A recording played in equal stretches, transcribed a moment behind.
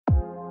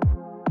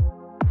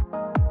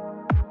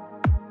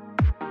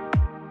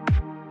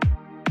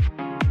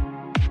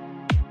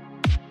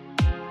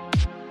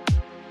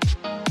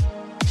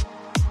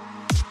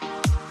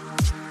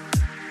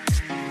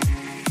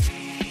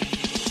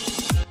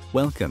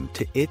Welcome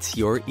to It's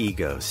Your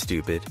Ego,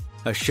 Stupid,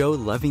 a show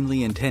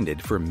lovingly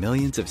intended for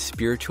millions of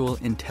spiritual,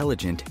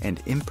 intelligent, and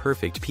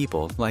imperfect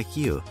people like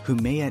you who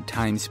may at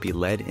times be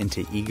led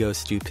into ego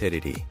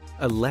stupidity,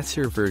 a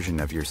lesser version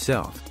of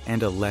yourself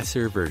and a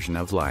lesser version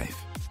of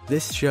life.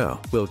 This show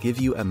will give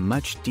you a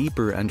much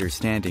deeper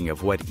understanding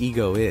of what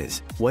ego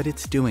is, what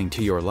it's doing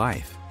to your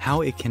life,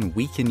 how it can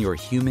weaken your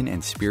human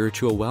and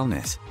spiritual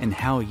wellness, and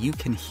how you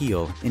can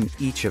heal in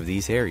each of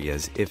these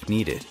areas if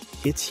needed.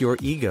 It's Your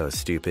Ego,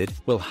 Stupid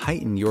will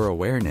heighten your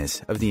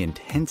awareness of the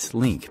intense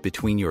link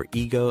between your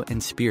ego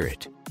and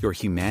spirit, your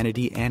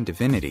humanity and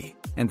divinity,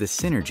 and the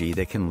synergy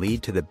that can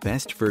lead to the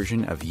best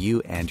version of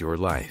you and your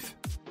life.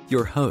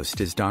 Your host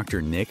is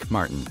Dr. Nick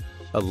Martin,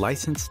 a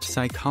licensed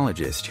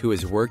psychologist who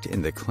has worked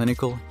in the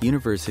clinical,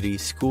 university,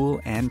 school,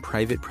 and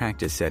private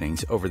practice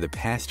settings over the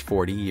past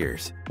 40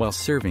 years, while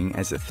serving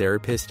as a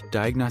therapist,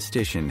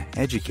 diagnostician,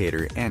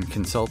 educator, and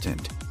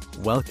consultant.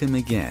 Welcome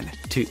again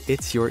to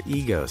It's Your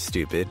Ego,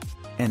 Stupid.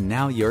 And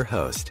now your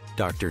host,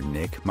 Dr.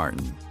 Nick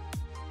Martin.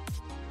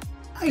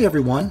 Hi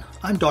everyone,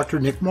 I'm Dr.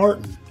 Nick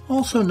Martin,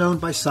 also known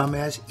by some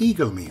as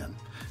Ego Man,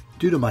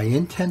 due to my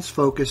intense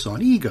focus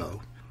on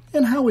ego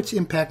and how it's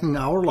impacting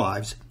our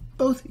lives,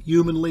 both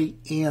humanly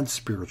and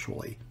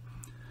spiritually.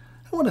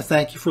 I want to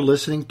thank you for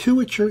listening to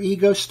It's Your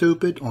Ego,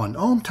 Stupid on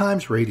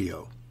OMTimes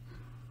Radio.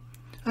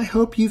 I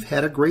hope you've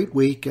had a great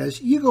week as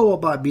you go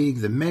about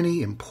meeting the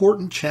many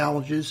important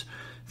challenges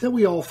that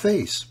we all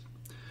face,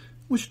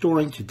 which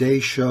during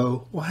today's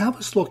show will have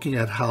us looking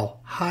at how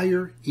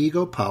higher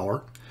ego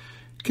power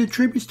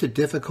contributes to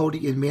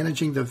difficulty in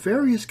managing the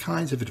various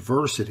kinds of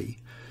adversity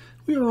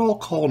we are all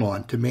called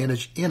on to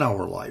manage in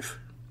our life.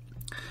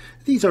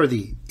 These are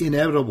the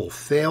inevitable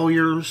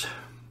failures,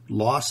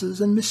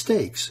 losses, and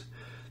mistakes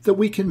that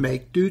we can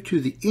make due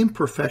to the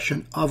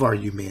imperfection of our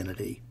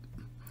humanity.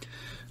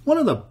 One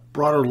of the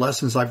broader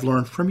lessons I've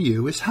learned from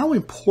you is how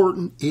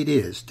important it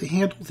is to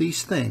handle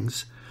these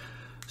things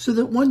so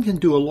that one can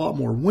do a lot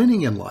more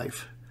winning in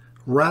life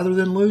rather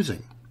than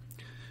losing.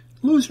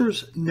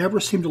 Losers never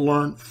seem to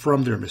learn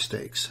from their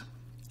mistakes.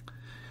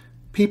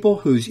 People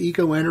whose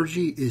ego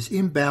energy is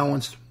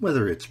imbalanced,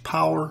 whether it's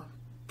power,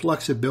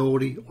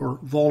 flexibility, or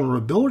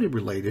vulnerability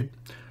related,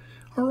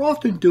 are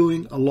often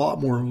doing a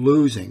lot more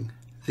losing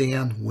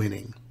than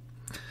winning.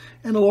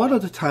 And a lot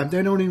of the time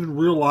they don't even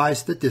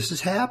realize that this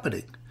is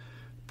happening,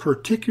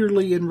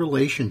 particularly in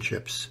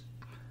relationships,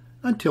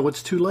 until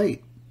it's too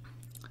late.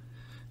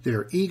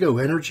 Their ego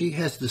energy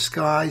has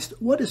disguised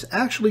what is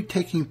actually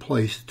taking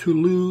place to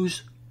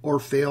lose or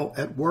fail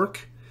at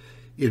work,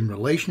 in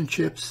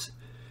relationships,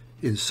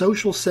 in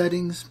social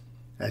settings,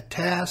 at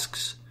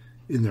tasks,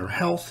 in their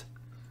health,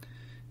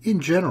 in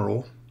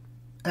general,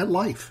 at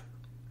life.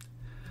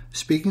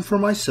 Speaking for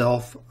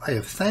myself, I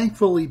have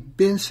thankfully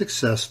been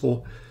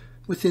successful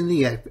within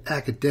the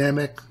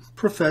academic,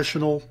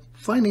 professional,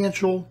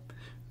 financial,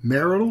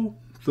 marital,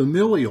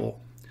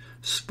 familial,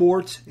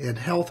 sports, and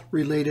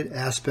health-related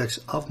aspects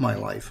of my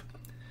life.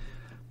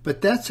 But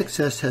that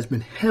success has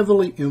been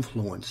heavily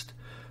influenced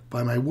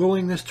by my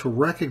willingness to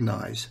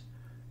recognize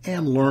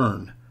and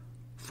learn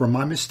from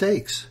my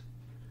mistakes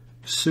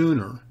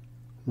sooner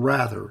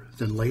rather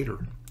than later.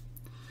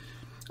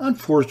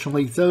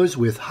 Unfortunately, those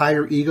with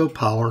higher ego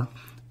power,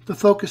 the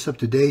focus of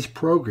today's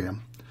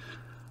program,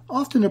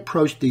 often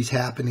approach these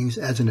happenings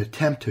as an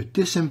attempt to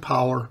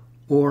disempower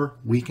or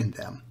weaken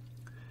them.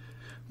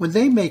 When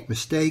they make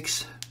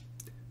mistakes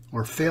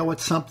or fail at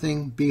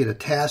something, be it a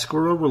task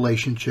or a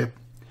relationship,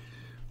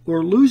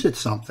 or lose at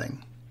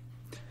something,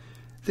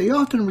 they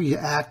often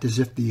react as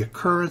if the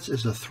occurrence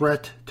is a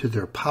threat to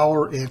their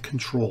power and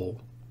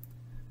control.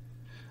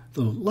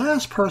 The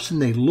last person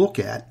they look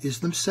at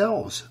is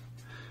themselves,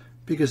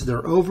 because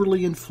their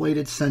overly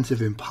inflated sense of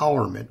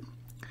empowerment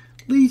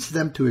leads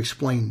them to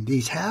explain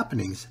these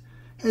happenings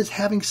as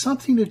having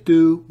something to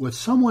do with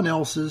someone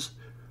else's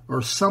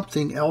or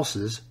something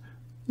else's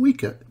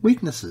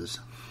weaknesses.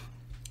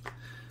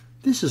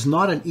 This is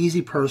not an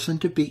easy person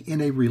to be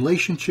in a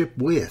relationship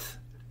with,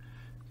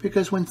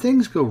 because when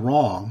things go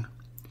wrong,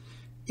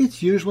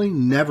 it's usually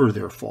never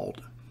their fault.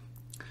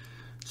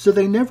 So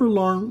they never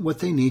learn what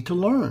they need to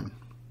learn,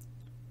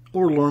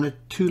 or learn it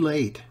too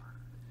late,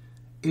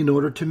 in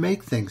order to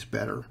make things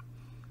better.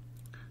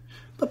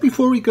 But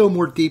before we go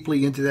more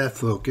deeply into that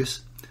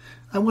focus,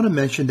 I want to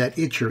mention that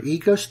It's Your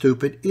Ego,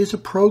 Stupid is a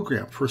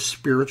program for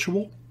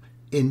spiritual,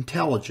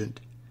 intelligent,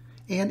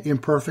 and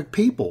imperfect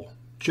people,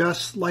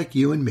 just like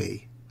you and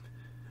me,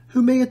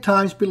 who may at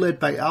times be led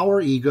by our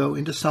ego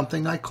into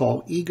something I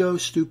call ego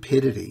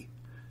stupidity,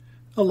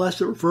 a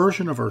lesser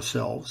version of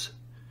ourselves,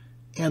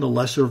 and a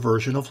lesser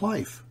version of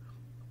life.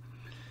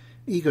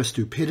 Ego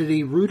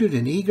stupidity rooted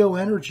in ego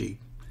energy,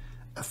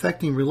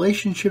 affecting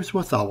relationships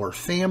with our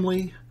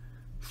family,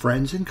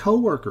 friends, and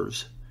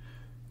coworkers,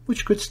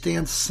 which could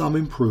stand some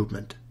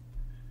improvement,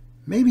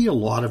 maybe a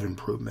lot of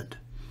improvement.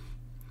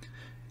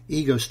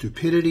 Ego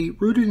stupidity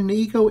rooted in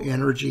ego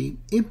energy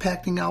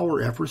impacting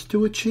our efforts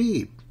to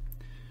achieve,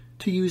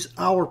 to use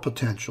our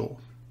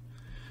potential,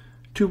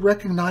 to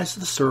recognize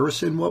the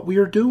service in what we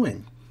are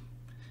doing,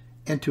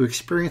 and to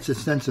experience a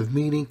sense of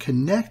meaning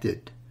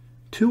connected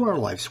to our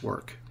life's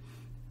work.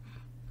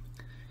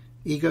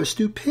 Ego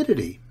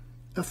stupidity,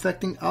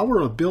 affecting our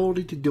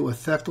ability to do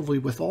effectively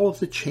with all of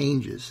the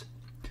changes.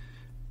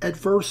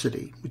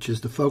 Adversity, which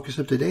is the focus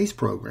of today's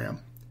program.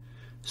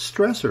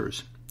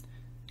 Stressors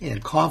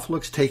and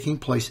conflicts taking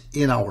place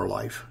in our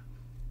life.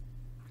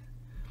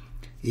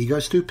 Ego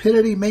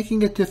stupidity,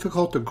 making it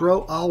difficult to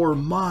grow our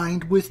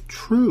mind with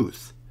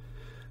truth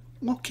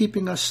while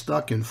keeping us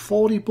stuck in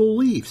faulty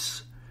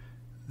beliefs,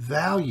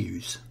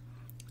 values,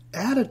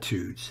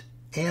 attitudes,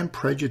 and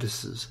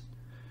prejudices,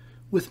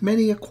 with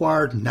many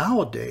acquired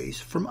nowadays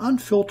from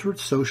unfiltered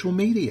social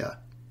media,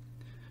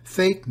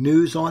 fake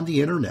news on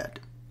the internet,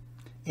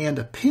 and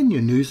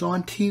opinion news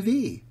on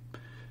TV,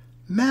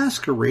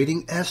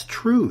 masquerading as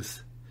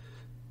truth,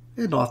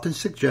 and often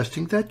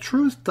suggesting that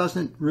truth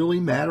doesn't really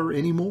matter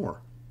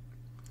anymore.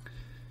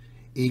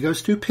 Ego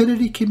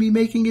stupidity can be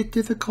making it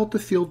difficult to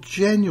feel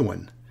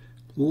genuine,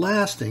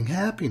 lasting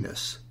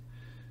happiness,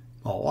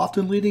 while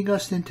often leading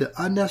us into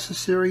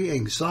unnecessary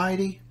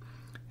anxiety,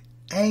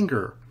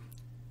 anger,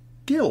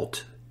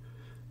 guilt,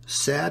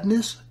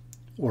 sadness,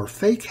 or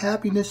fake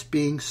happiness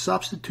being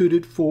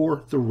substituted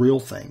for the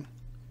real thing.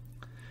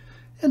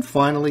 And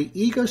finally,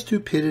 ego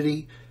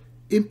stupidity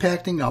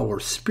impacting our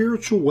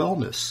spiritual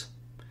wellness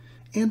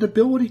and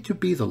ability to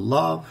be the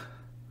love,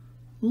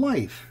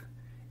 life,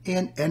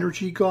 and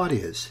energy God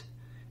is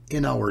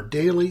in our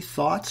daily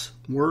thoughts,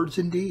 words,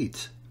 and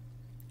deeds.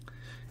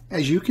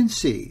 As you can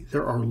see,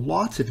 there are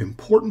lots of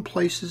important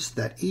places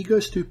that ego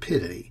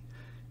stupidity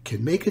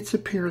can make its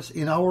appearance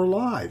in our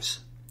lives,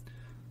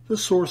 the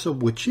source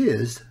of which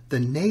is the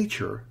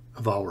nature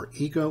of our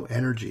ego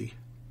energy.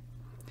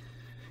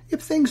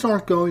 If things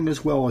aren't going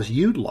as well as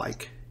you'd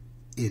like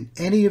in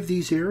any of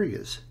these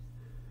areas,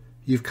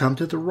 you've come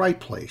to the right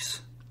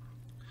place,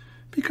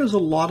 because a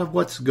lot of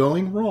what's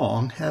going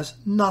wrong has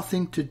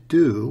nothing to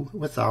do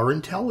with our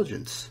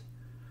intelligence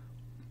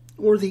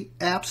or the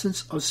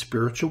absence of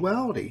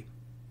spirituality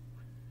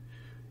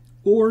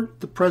or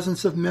the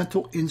presence of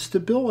mental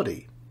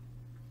instability,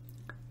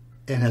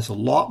 and has a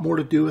lot more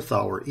to do with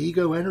our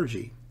ego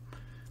energy,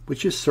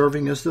 which is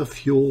serving as the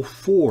fuel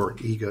for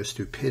ego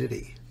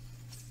stupidity.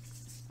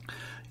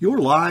 Your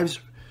lives,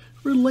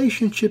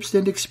 relationships,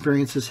 and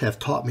experiences have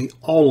taught me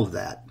all of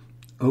that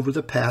over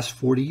the past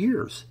 40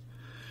 years.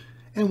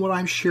 And what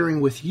I'm sharing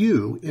with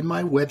you in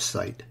my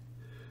website,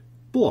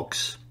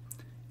 books,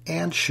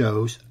 and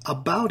shows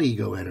about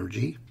ego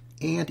energy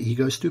and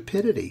ego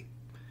stupidity,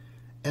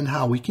 and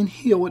how we can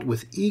heal it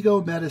with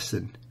ego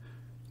medicine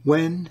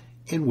when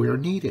and where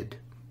needed.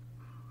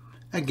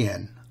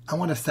 Again, I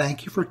want to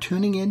thank you for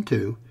tuning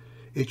into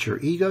It's Your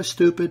Ego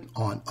Stupid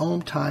on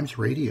OMTimes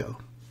Radio.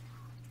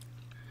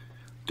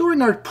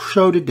 During our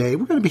show today,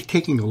 we're going to be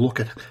taking a look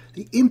at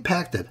the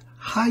impact that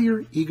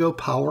higher ego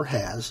power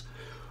has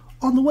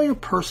on the way a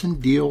person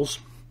deals,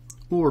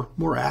 or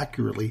more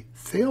accurately,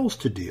 fails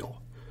to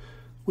deal,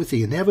 with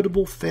the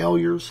inevitable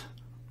failures,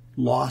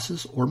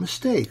 losses, or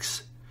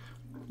mistakes,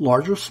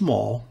 large or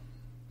small,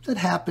 that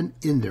happen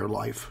in their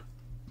life.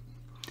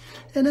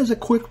 And as a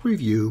quick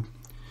review,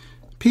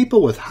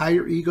 people with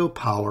higher ego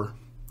power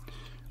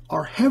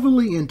are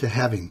heavily into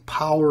having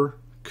power,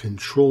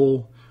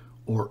 control,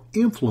 or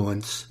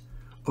influence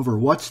over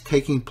what's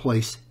taking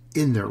place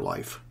in their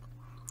life.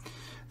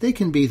 They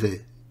can be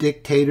the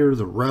dictator,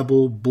 the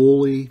rebel,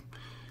 bully,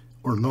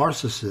 or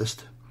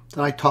narcissist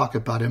that I talk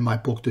about in my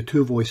book, The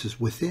Two Voices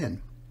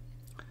Within.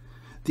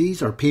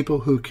 These are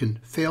people who can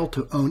fail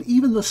to own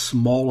even the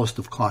smallest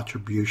of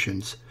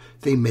contributions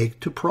they make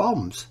to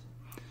problems.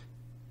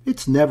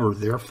 It's never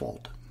their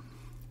fault.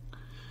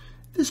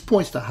 This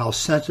points to how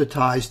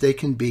sensitized they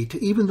can be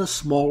to even the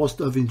smallest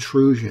of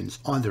intrusions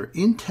on their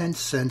intense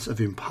sense of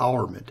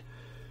empowerment,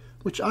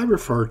 which I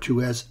refer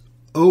to as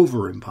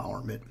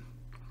over-empowerment.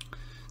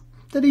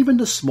 That even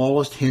the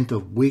smallest hint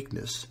of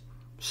weakness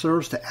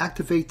serves to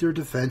activate their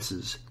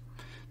defenses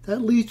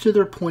that leads to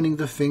their pointing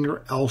the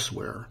finger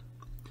elsewhere,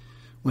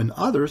 when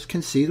others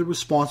can see the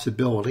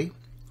responsibility,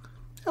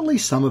 at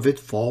least some of it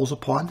falls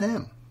upon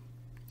them.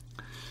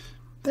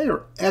 They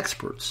are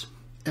experts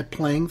at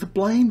playing the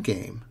blame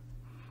game,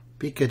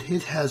 because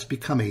it has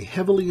become a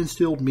heavily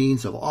instilled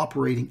means of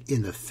operating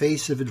in the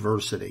face of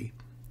adversity.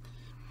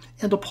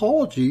 And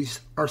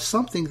apologies are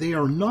something they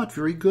are not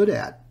very good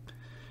at,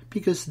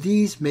 because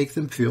these make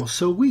them feel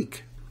so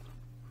weak.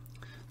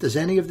 Does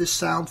any of this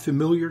sound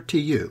familiar to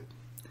you?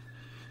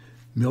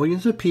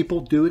 Millions of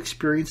people do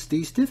experience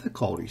these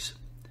difficulties,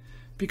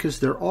 because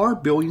there are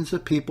billions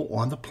of people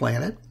on the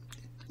planet,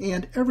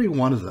 and every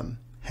one of them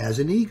has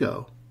an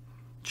ego,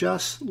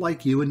 just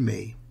like you and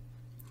me.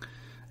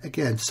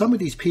 Again, some of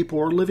these people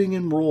are living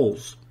in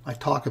roles I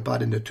talk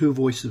about in The Two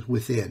Voices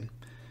Within,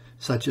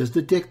 such as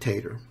the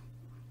dictator,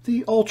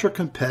 the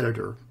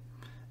ultra-competitor,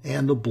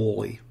 and the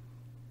bully.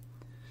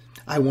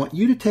 I want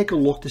you to take a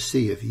look to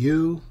see if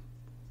you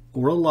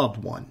or a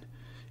loved one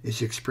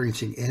is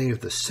experiencing any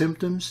of the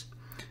symptoms,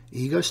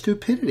 ego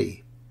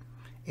stupidity,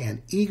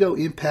 and ego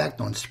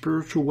impact on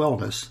spiritual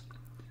wellness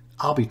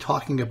I'll be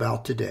talking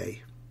about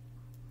today.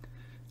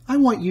 I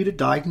want you to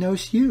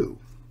diagnose you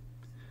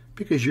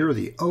because you're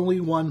the only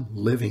one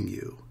living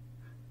you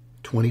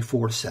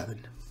 24/7.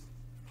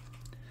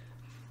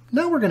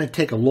 Now we're going to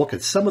take a look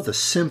at some of the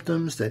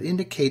symptoms that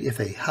indicate if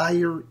a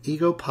higher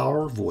ego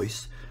power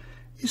voice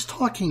is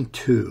talking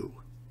to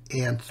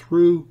and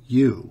through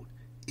you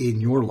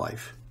in your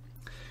life.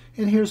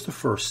 And here's the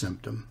first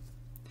symptom.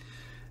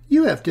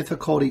 You have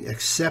difficulty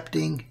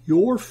accepting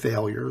your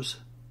failures,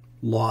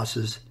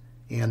 losses,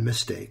 and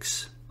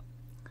mistakes.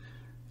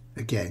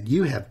 Again,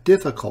 you have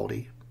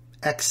difficulty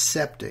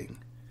accepting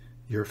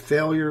your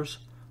failures,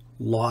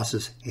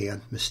 losses,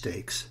 and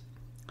mistakes.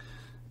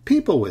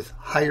 People with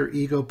higher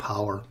ego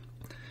power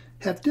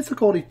have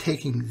difficulty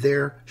taking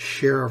their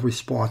share of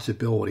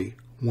responsibility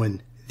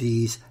when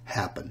these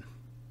happen.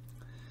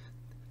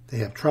 They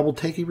have trouble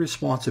taking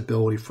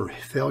responsibility for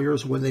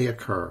failures when they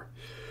occur,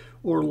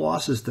 or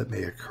losses that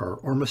may occur,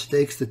 or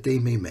mistakes that they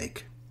may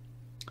make.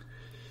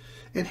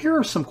 And here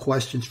are some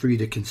questions for you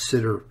to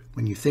consider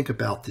when you think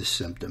about this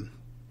symptom.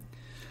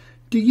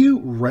 Do you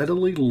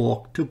readily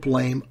look to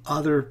blame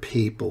other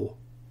people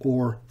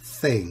or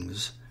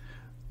things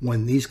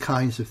when these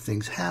kinds of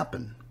things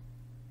happen?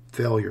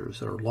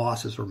 Failures or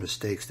losses or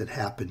mistakes that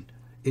happen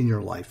in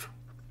your life.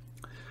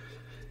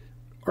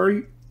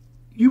 Are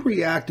you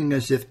reacting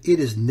as if it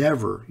is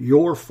never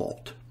your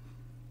fault?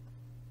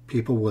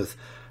 People with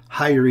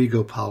higher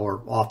ego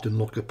power often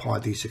look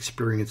upon these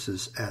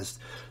experiences as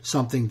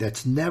something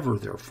that's never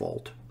their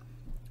fault.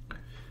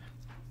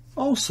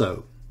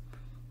 Also,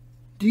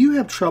 do you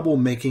have trouble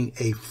making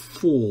a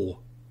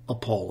full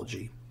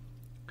apology?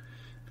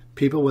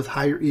 People with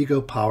higher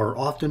ego power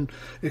often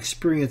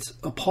experience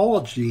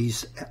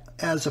apologies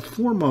as a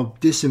form of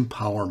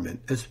disempowerment,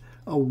 as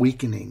a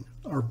weakening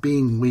or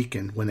being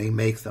weakened when they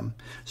make them.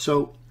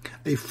 So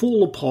a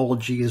full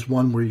apology is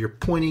one where you're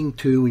pointing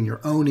to and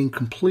you're owning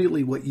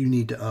completely what you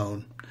need to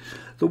own.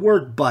 The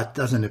word but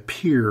doesn't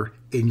appear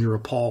in your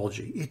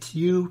apology. It's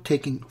you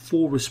taking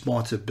full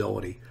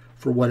responsibility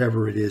for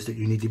whatever it is that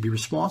you need to be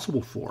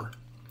responsible for.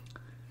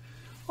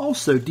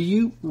 Also, do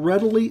you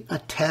readily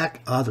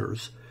attack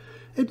others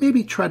and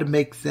maybe try to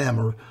make them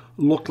or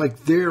look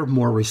like they're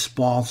more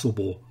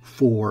responsible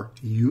for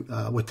you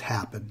what's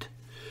happened?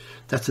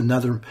 That's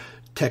another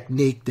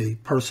technique the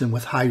person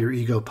with higher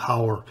ego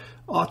power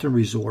often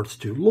resorts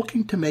to,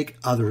 looking to make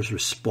others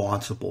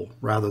responsible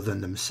rather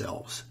than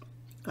themselves,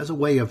 as a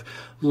way of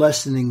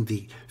lessening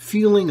the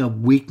feeling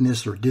of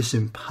weakness or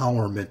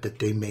disempowerment that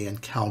they may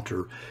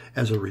encounter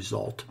as a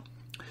result.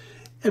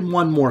 And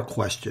one more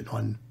question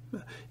on,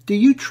 do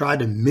you try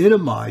to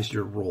minimize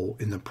your role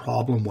in the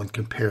problem when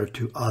compared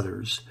to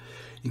others?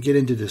 You get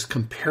into this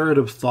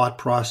comparative thought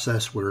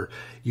process where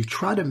you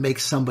try to make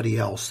somebody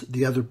else,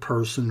 the other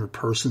person or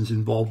persons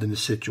involved in the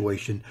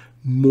situation,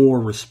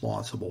 more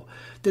responsible.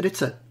 That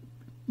it's a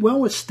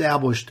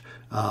well-established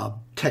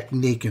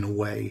technique in a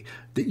way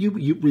that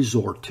you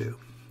resort to.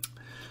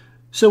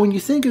 So when you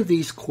think of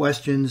these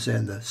questions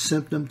and the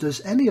symptom, does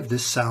any of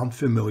this sound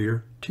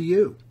familiar to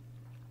you?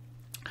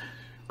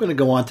 I'm going to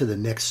go on to the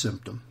next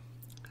symptom.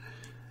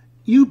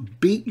 You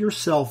beat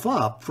yourself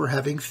up for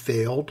having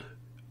failed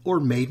or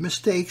made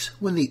mistakes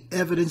when the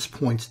evidence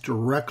points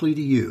directly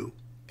to you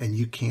and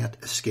you can't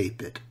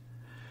escape it.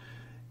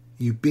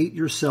 You beat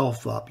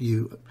yourself up,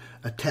 you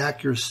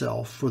attack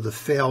yourself for the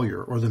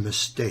failure or the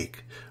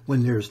mistake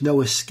when there's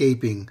no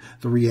escaping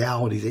the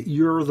reality that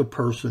you're the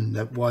person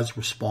that was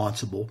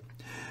responsible.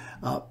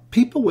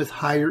 People with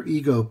higher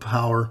ego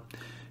power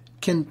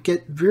can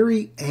get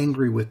very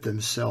angry with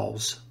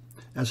themselves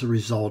as a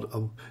result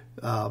of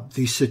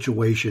these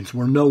situations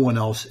where no one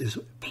else is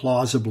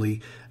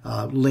plausibly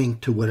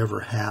linked to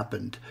whatever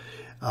happened.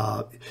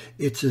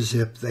 It's as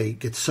if they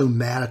get so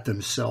mad at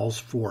themselves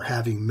for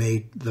having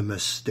made the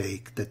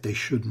mistake that they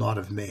should not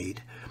have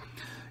made.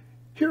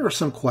 Here are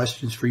some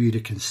questions for you to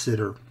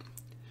consider.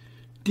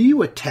 Do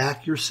you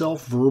attack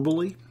yourself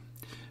verbally?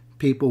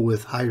 People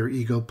with higher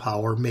ego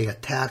power may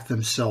attack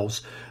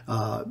themselves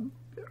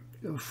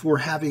for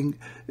having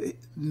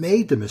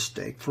made the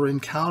mistake, for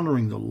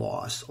encountering the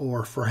loss,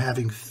 or for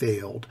having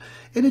failed.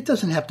 And it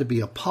doesn't have to be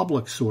a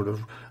public sort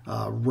of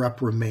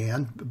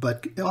reprimand,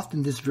 but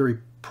often it's very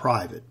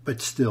private,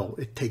 but still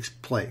it takes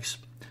place.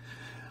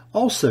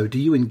 Also, do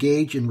you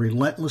engage in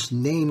relentless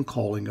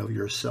name-calling of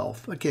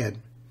yourself?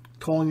 Again,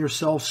 calling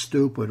yourself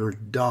stupid or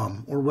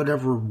dumb or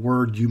whatever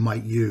word you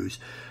might use.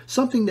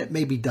 Something that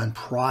may be done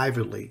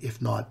privately,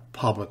 if not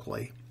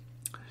publicly.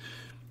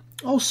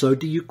 Also,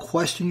 do you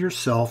question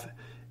yourself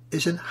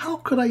as in, how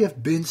could I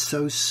have been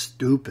so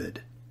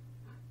stupid?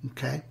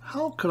 Okay,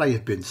 how could I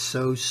have been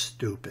so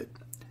stupid?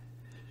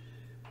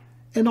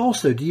 And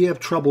also, do you have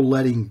trouble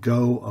letting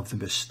go of the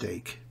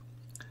mistake?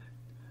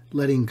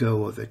 Letting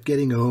go of it,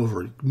 getting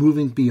over it,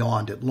 moving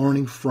beyond it,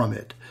 learning from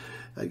it.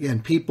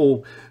 Again,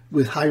 people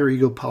with higher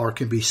ego power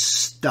can be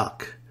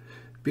stuck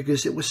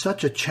because it was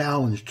such a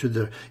challenge to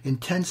the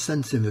intense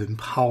sense of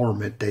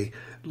empowerment they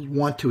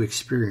want to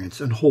experience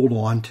and hold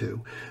on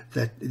to,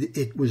 that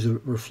it was a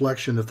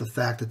reflection of the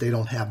fact that they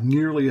don't have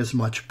nearly as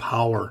much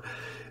power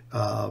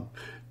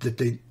that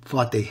they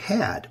thought they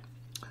had.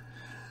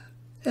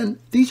 And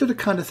these are the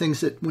kind of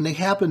things that, when they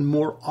happen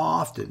more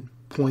often,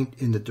 point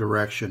in the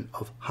direction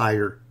of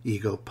higher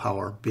ego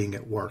power being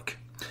at work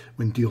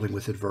when dealing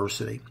with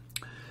adversity.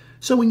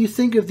 So when you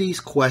think of these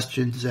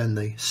questions and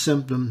the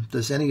symptom,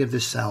 does any of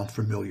this sound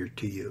familiar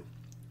to you?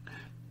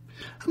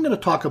 I'm going to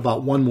talk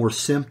about one more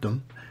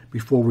symptom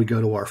before we go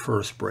to our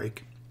first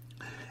break.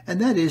 And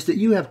that is that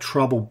you have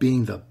trouble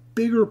being the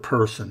bigger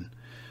person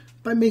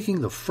by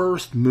making the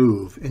first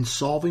move in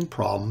solving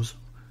problems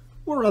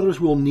where others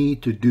will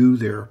need to do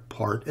their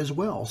part as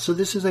well. So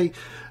this is a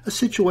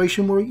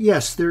situation where,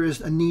 yes, there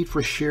is a need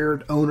for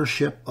shared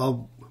ownership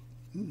of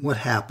what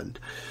happened.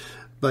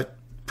 But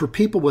for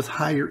people with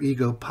higher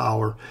ego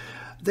power,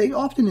 they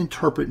often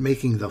interpret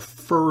making the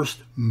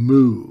first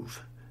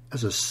move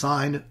as a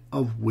sign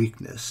of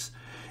weakness.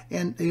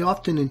 And they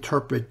often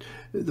interpret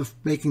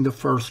making the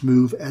first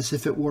move as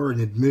if it were an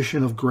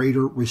admission of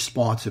greater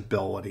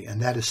responsibility.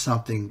 And that is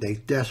something they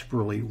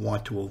desperately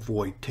want to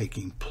avoid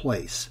taking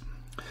place.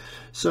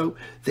 So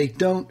they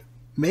don't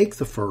make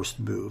the first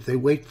move. They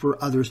wait for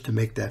others to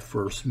make that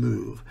first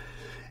move.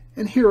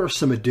 And here are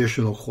some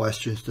additional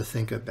questions to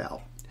think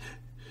about.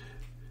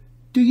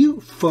 Do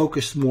you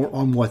focus more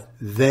on what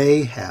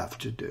they have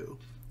to do?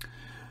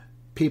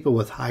 People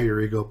with higher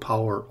ego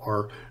power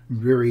are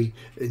very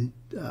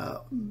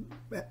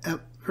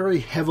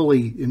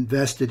heavily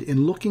invested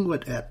in looking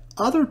at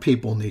other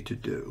people need to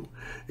do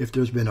if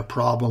there's been a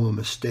problem, a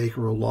mistake,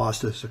 or a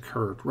loss that's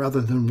occurred, rather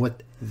than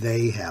what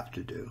they have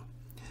to do.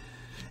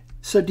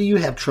 So do you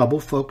have trouble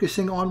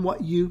focusing on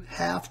what you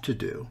have to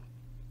do?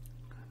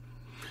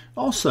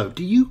 Also,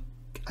 do you,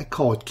 I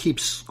call it keep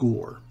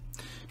score,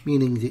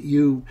 meaning that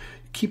you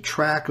keep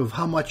track of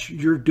how much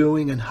you're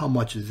doing and how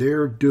much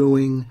they're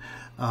doing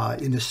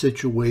in a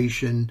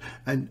situation,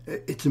 and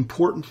it's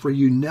important for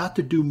you not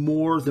to do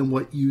more than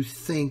what you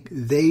think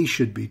they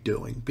should be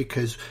doing,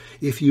 because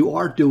if you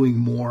are doing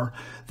more,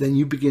 then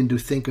you begin to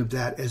think of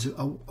that as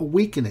a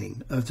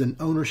weakening, as an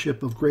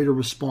ownership of greater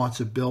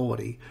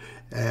responsibility,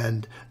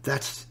 and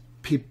that's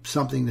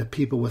something that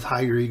people with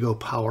higher ego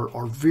power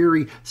are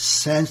very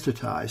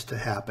sensitized to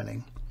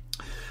happening.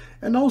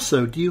 And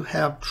also, do you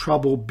have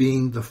trouble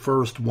being the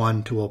first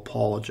one to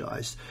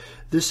apologize?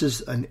 This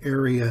is an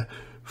area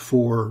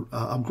for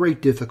a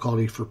great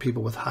difficulty for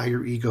people with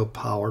higher ego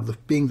power.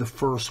 Being the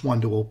first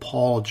one to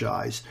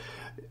apologize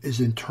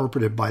is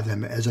interpreted by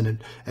them as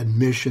an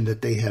admission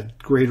that they had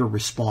greater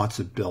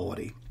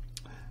responsibility.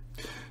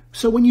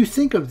 So when you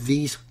think of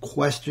these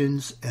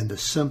questions and the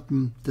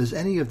symptom, does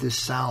any of this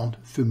sound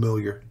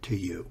familiar to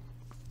you?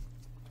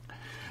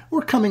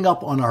 We're coming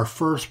up on our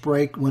first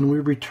break. When we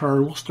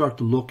return, we'll start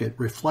to look at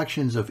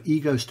reflections of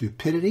ego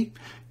stupidity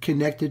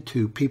connected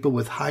to people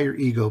with higher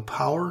ego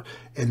power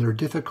and their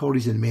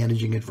difficulties in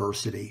managing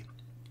adversity.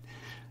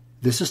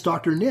 This is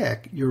Dr.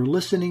 Nick. You're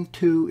listening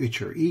to It's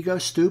Your Ego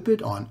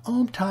Stupid on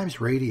OMTimes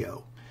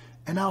Radio,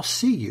 and I'll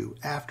see you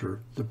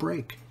after the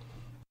break.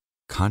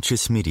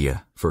 Conscious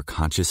media for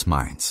conscious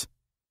minds.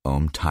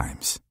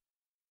 OMTimes.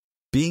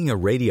 Being a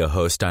radio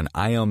host on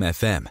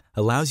IOM-FM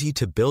allows you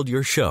to build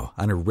your show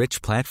on a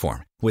rich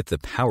platform with the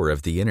power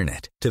of the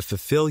Internet to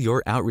fulfill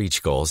your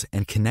outreach goals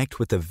and connect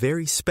with a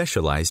very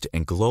specialized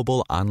and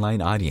global online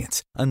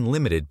audience,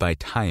 unlimited by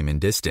time and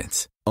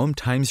distance.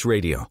 OMTimes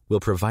Radio will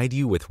provide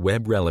you with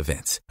web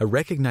relevance, a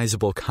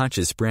recognizable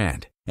conscious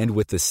brand, and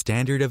with the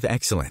standard of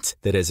excellence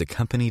that has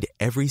accompanied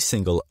every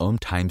single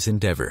OMTimes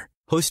endeavor.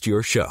 Host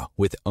your show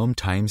with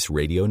OMTimes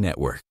Radio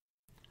Network.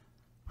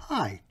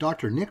 Hi,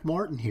 Dr. Nick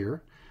Martin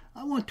here.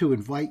 I want to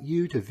invite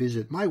you to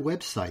visit my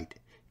website,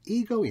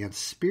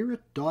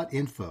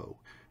 egoandspirit.info,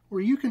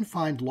 where you can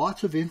find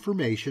lots of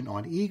information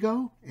on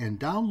ego and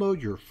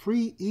download your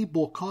free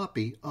ebook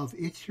copy of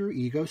It's Your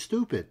Ego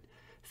Stupid.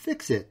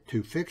 Fix it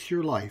to fix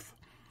your life.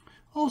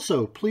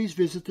 Also, please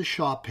visit the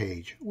shop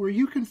page where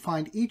you can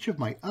find each of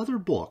my other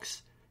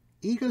books,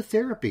 Ego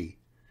Therapy,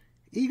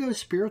 Ego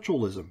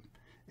Spiritualism,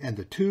 and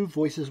The Two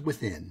Voices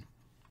Within.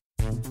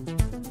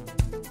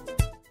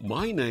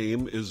 My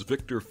name is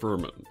Victor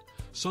Furman.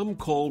 Some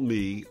call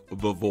me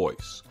The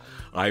Voice.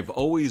 I've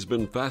always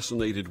been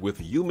fascinated with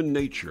human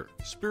nature,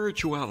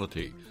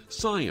 spirituality,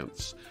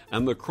 science,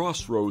 and the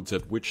crossroads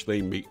at which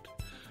they meet.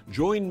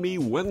 Join me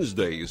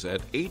Wednesdays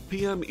at 8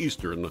 p.m.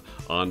 Eastern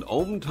on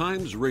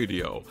OMTimes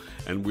Radio,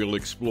 and we'll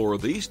explore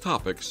these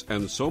topics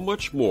and so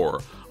much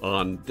more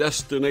on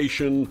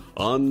Destination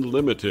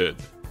Unlimited.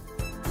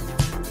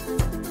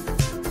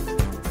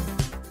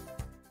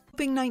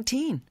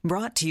 COVID-19,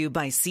 brought to you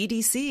by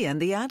CDC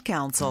and the Ad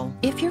Council.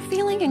 If you're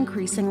feeling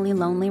increasingly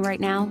lonely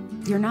right now,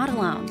 you're not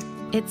alone.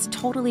 It's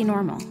totally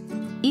normal.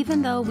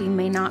 Even though we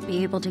may not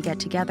be able to get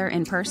together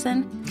in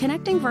person,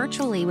 connecting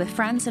virtually with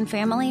friends and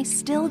family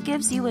still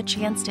gives you a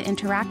chance to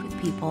interact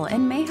with people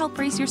and may help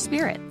raise your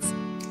spirits.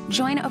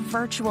 Join a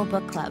virtual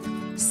book club,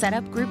 set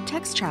up group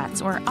text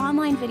chats, or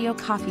online video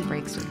coffee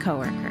breaks with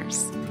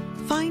coworkers.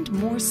 Find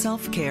more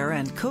self-care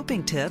and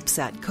coping tips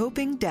at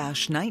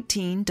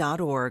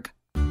coping-19.org.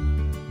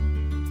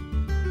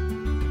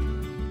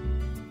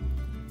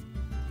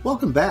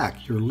 Welcome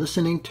back. You're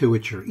listening to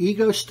It's Your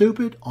Ego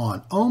Stupid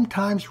on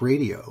OMTimes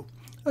Radio.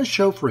 a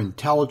show for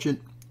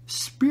intelligent,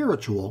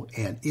 spiritual,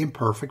 and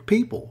imperfect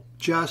people,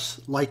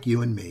 just like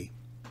you and me.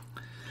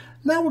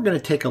 Now we're going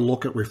to take a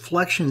look at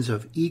reflections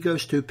of ego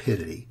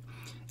stupidity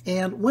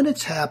and when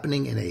it's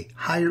happening in a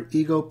higher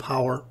ego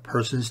power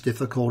person's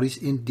difficulties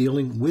in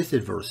dealing with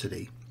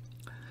adversity.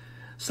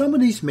 Some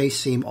of these may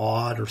seem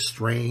odd or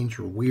strange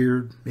or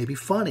weird, maybe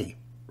funny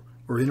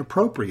or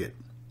inappropriate,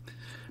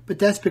 but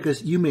that's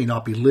because you may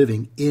not be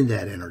living in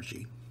that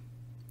energy.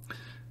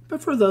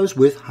 But for those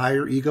with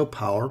higher ego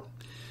power,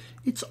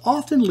 it's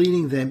often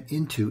leading them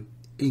into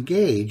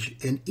engage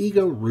in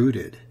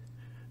ego-rooted,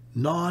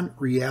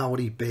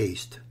 non-reality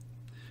based,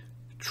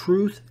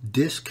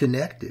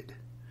 truth-disconnected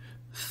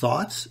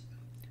thoughts,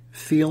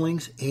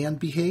 feelings, and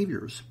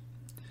behaviors,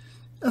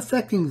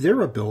 affecting their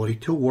ability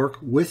to work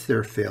with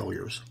their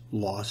failures,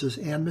 losses,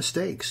 and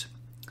mistakes,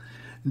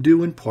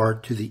 due in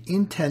part to the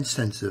intense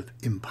sense of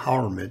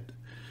empowerment,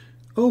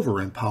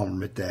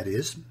 over-empowerment that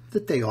is,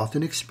 that they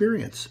often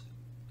experience.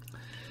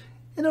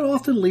 And it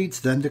often leads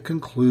them to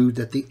conclude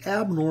that the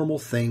abnormal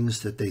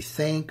things that they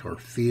think or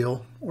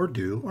feel or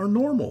do are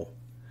normal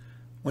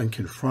when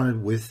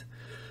confronted with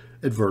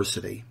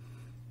adversity.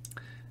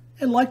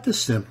 And like the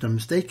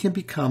symptoms, they can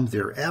become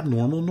their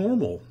abnormal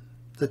normal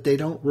that they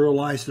don't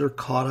realize they're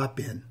caught up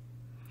in.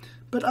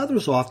 But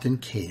others often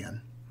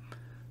can,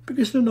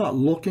 because they're not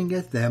looking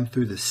at them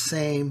through the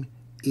same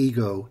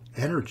ego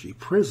energy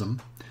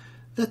prism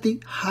that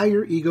the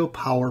higher ego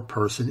power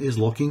person is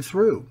looking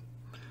through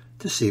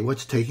to see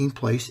what's taking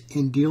place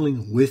in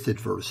dealing with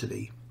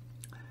adversity.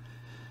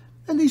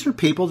 And these are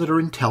people that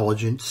are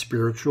intelligent,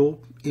 spiritual,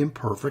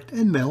 imperfect,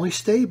 and mentally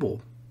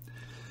stable.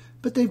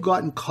 But they've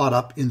gotten caught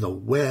up in the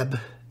web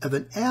of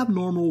an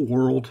abnormal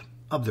world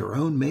of their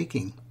own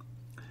making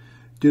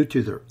due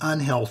to their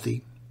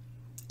unhealthy,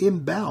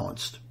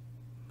 imbalanced,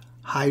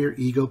 higher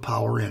ego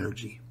power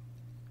energy.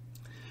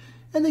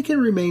 And they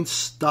can remain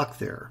stuck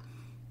there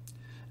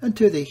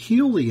until they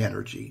heal the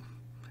energy,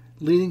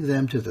 leading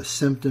them to the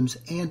symptoms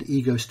and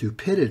ego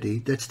stupidity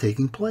that's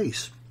taking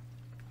place.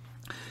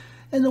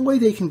 And the way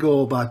they can go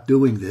about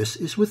doing this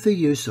is with the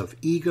use of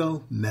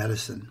ego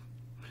medicine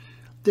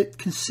that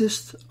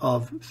consists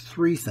of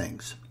three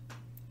things.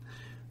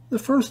 The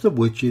first of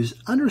which is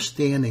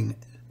understanding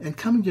and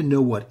coming to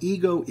know what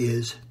ego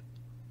is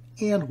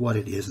and what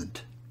it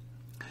isn't.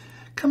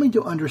 Coming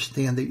to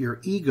understand that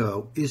your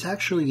ego is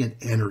actually an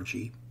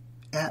energy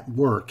at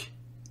work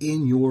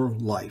in your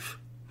life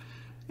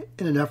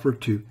in an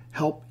effort to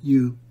help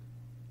you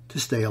to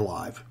stay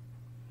alive.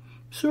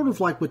 Sort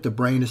of like what the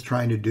brain is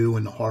trying to do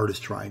and the heart is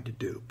trying to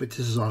do, but this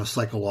is on a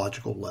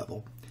psychological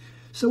level.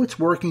 So it's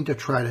working to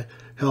try to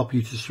help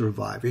you to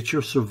survive. It's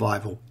your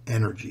survival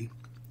energy.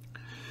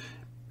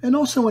 And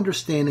also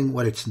understanding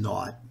what it's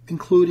not,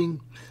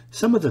 including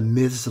some of the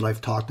myths that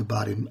I've talked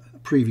about in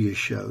previous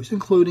shows,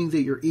 including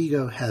that your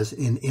ego has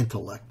an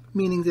intellect,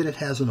 meaning that it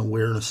has an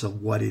awareness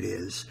of what it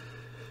is.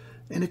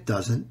 And it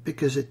doesn't,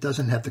 because it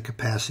doesn't have the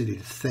capacity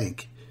to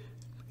think.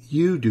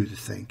 You do the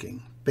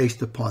thinking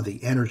based upon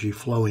the energy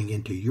flowing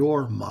into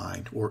your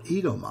mind or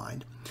ego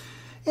mind.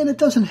 And it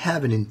doesn't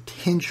have an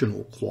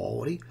intentional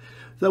quality.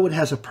 Though it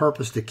has a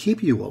purpose to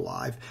keep you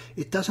alive,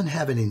 it doesn't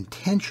have an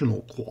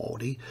intentional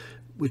quality,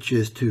 which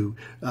is to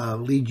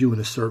lead you in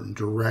a certain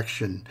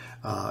direction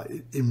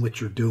in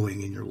what you're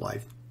doing in your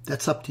life.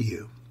 That's up to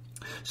you.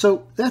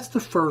 So that's the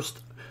first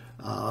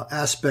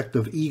aspect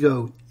of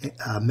ego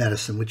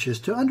medicine, which is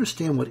to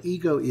understand what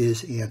ego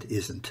is and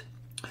isn't.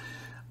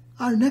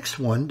 Our next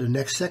one, the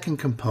next second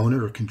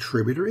component or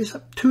contributor, is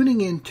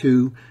tuning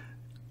into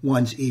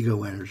one's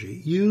ego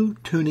energy. You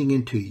tuning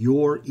into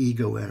your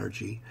ego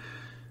energy,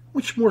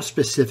 which more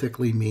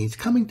specifically means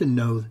coming to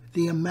know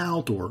the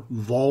amount or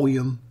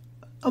volume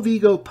of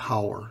ego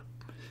power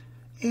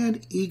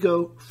and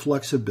ego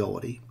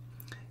flexibility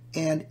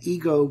and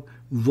ego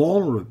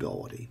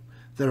vulnerability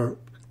that are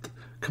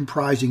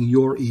comprising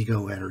your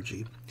ego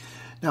energy.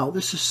 Now,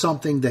 this is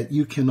something that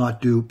you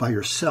cannot do by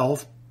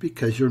yourself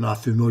because you're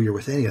not familiar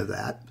with any of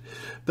that,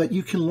 but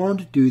you can learn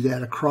to do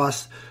that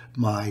across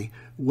my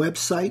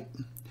website,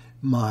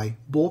 my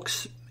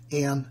books,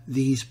 and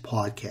these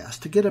podcasts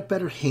to get a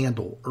better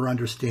handle or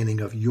understanding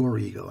of your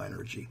ego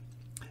energy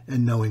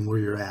and knowing where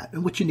you're at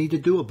and what you need to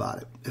do about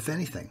it, if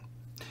anything.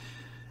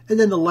 And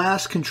then the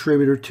last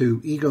contributor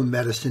to ego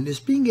medicine is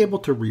being able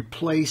to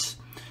replace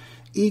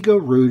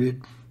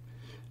ego-rooted,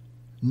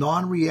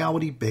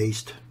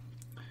 non-reality-based,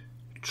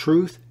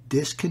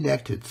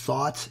 truth-disconnected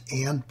thoughts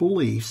and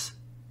beliefs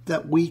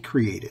that we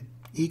created.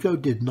 Ego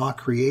did not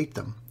create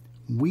them.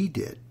 We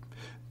did,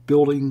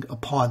 building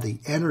upon the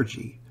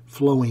energy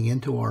flowing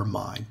into our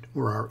mind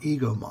or our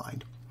ego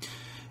mind.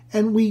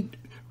 And we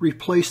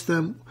replace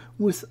them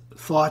with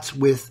thoughts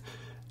with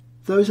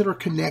those that are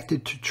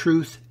connected to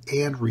truth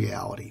and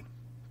reality,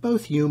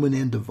 both human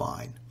and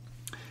divine.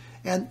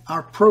 And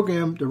our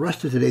program, the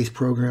rest of today's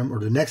program, or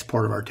the next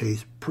part of our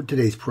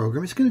today's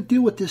program, is going to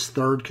deal with this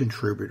third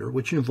contributor,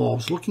 which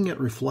involves looking at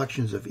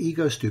reflections of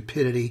ego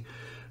stupidity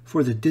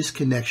for the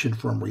disconnection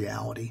from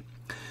reality.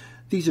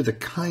 These are the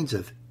kinds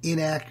of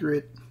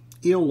inaccurate,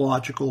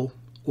 illogical,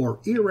 or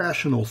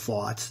irrational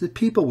thoughts that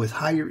people with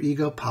higher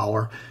ego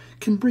power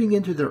can bring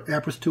into their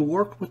efforts to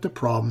work with the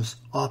problems,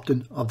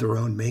 often of their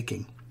own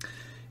making.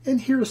 And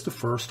here's the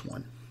first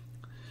one.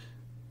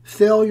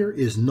 Failure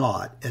is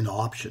not an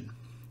option.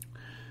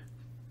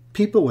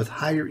 People with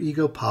higher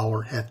ego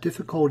power have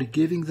difficulty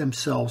giving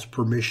themselves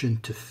permission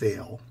to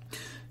fail.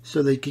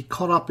 So they get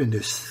caught up in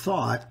this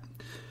thought,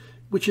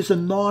 which is a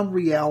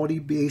non-reality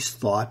based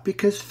thought,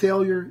 because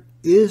failure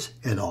is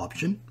an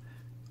option,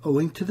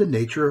 owing to the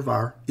nature of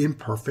our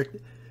imperfect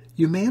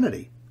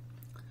humanity.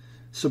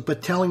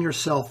 But telling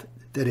yourself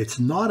that it's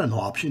not an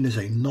option is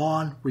a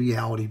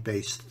non-reality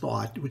based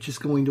thought, which is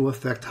going to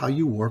affect how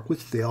you work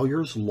with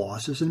failures,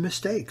 losses, and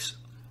mistakes.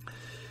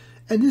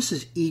 And this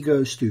is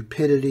ego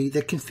stupidity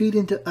that can feed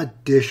into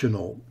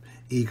additional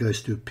ego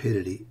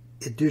stupidity,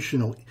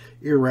 additional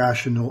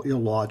irrational,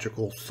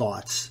 illogical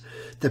thoughts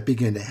that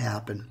begin to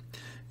happen.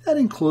 That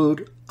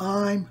include,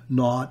 I'm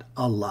not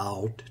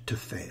allowed to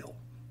fail.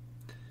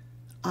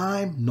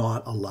 I'm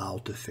not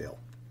allowed to fail.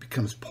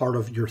 Becomes part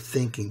of your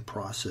thinking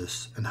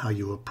process and how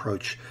you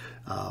approach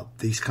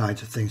these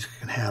kinds of things that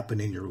can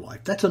happen in your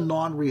life. That's a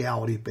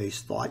non-reality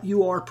based thought.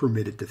 You are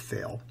permitted to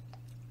fail.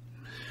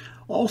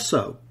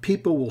 Also,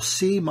 people will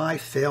see my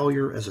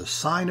failure as a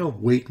sign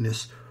of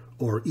weakness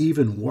or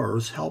even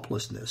worse,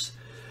 helplessness.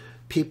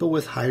 People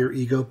with higher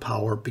ego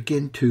power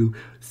begin to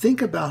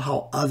think about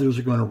how others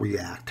are going to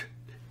react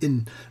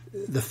in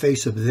the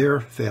face of their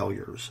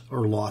failures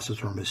or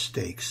losses or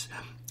mistakes,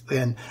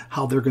 and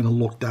how they're going to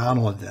look down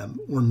on them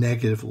or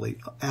negatively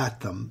at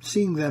them,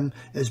 seeing them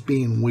as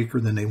being weaker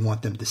than they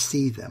want them to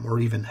see them, or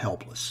even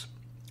helpless.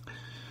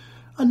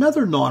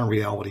 Another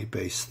non-reality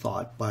based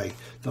thought that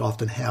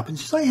often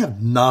happens is, I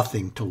have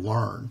nothing to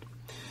learn.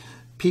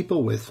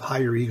 People with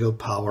higher ego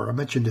power, I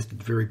mentioned this at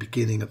the very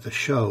beginning of the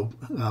show,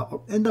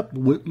 end up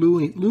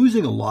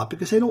losing a lot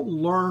because they don't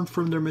learn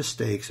from their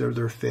mistakes or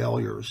their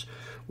failures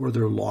or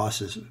their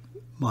losses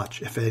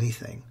much, if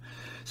anything.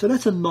 So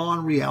that's a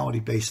non-reality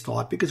based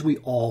thought, because we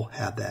all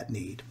have that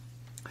need.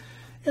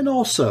 And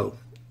also,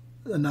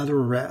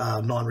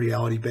 another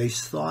non-reality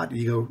based thought,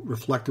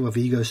 reflective of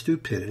ego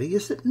stupidity,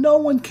 is that no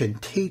one can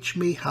teach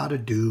me how to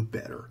do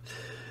better.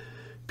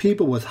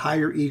 People with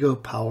higher ego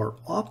power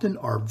often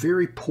are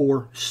very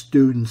poor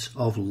students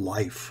of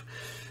life,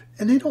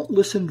 and they don't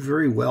listen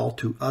very well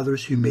to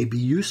others who may be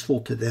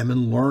useful to them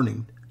in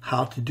learning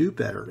how to do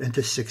better and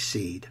to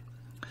succeed.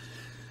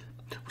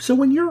 So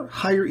when your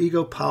higher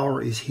ego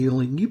power is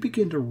healing, you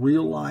begin to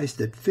realize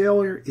that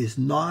failure is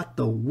not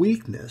the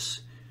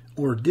weakness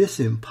or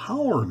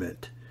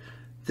disempowerment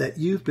that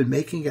you've been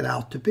making it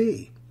out to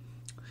be.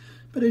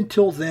 But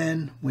until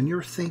then, when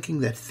you're thinking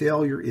that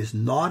failure is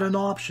not an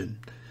option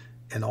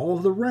and all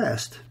of the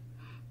rest,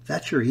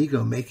 that's your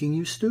ego making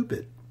you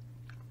stupid.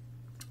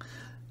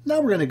 Now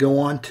we're going to go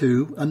on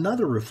to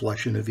another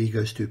reflection of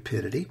ego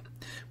stupidity,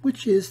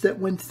 which is that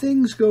when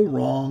things go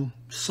wrong,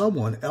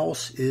 someone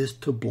else is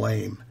to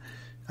blame.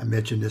 I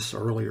mentioned this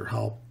earlier,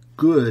 how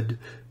good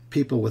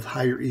people with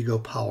higher ego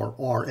power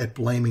are at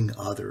blaming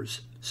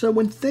others. So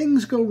when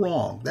things go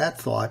wrong,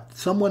 that thought,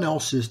 someone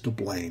else is to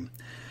blame.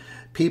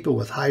 People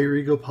with higher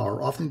ego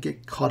power often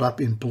get caught up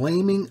in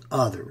blaming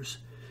others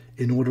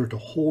in order to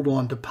hold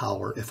on to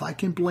power. If I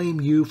can blame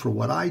you for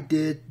what I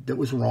did that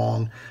was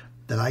wrong,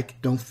 then I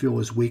don't feel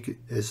as weak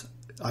as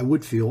I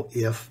would feel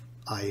if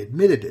I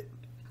admitted it.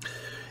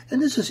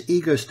 And this is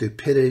ego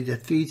stupidity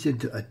that feeds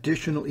into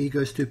additional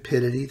ego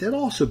stupidity that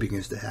also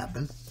begins to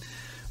happen,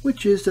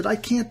 which is that I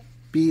can't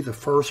be the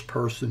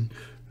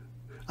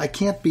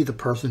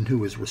person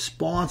who is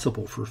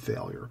responsible for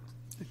failure.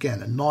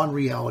 Again, a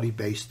non-reality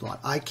based thought.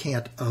 I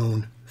can't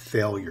own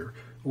failure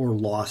or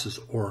losses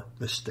or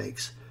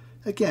mistakes.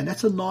 Again,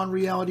 that's a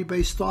non-reality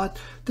based thought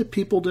that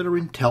people that are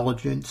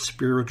intelligent,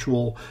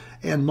 spiritual,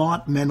 and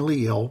not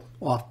mentally ill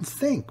often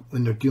think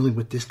when they're dealing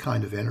with this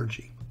kind of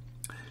energy.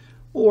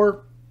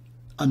 Or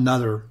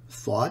another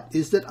thought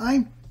is that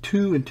I'm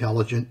too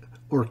intelligent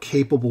or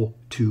capable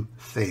to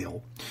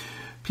fail.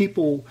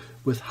 People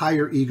with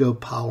higher ego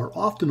power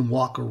often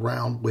walk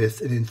around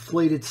with an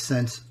inflated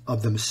sense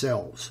of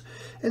themselves.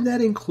 And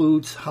that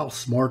includes how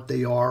smart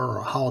they are,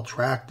 or how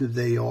attractive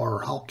they are,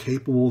 or how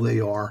capable they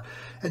are.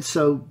 And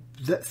so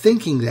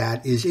thinking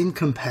that is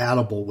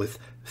incompatible with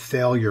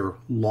failure,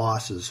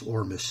 losses,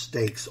 or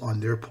mistakes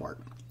on their part.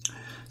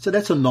 So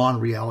that's a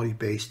non-reality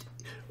based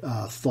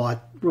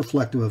thought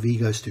reflective of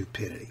ego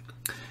stupidity.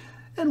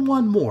 And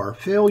one more,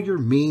 failure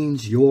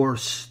means you're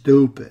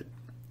stupid.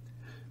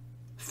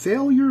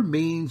 Failure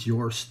means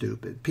you're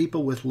stupid.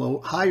 People with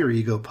higher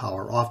ego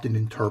power often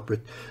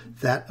interpret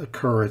that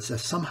occurrence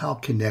as somehow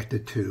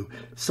connected to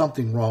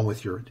something wrong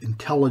with your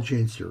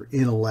intelligence, your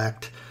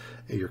intellect,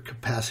 your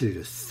capacity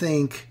to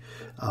think,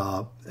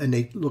 and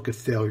they look at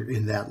failure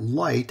in that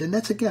light. And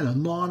that's, again, a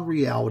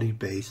non-reality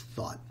based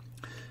thought.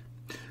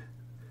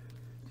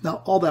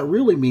 Now, all that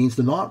really means,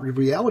 the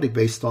non-reality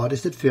based thought,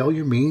 is that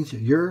failure means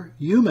you're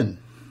human.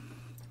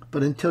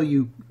 But until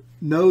you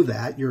know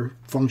that, you're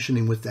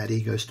functioning with that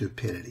ego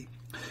stupidity.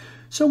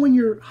 So when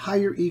your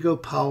higher ego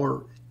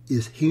power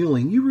is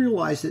healing, you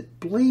realize that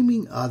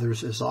blaming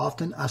others is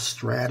often a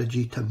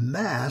strategy to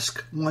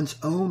mask one's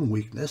own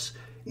weakness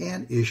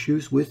and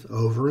issues with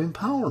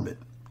over-empowerment.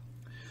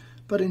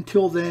 But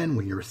until then,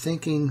 when you're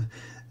thinking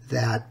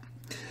that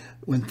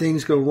when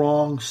things go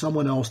wrong,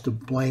 someone else to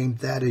blame,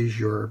 that is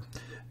your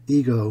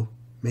ego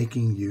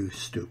making you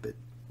stupid.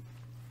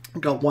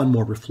 I've got one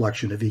more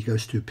reflection of ego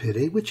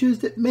stupidity, which is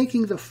that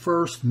making the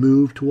first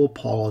move to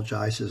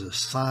apologize is a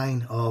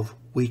sign of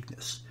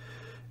weakness.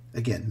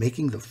 Again,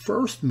 making the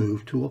first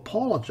move to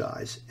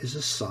apologize is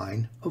a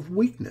sign of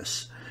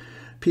weakness.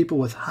 People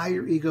with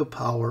higher ego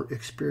power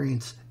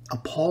experience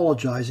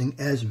apologizing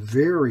as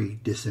very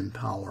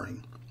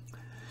disempowering.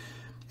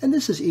 And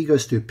this is ego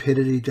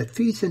stupidity that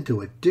feeds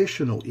into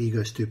additional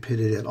ego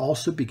stupidity that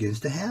also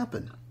begins to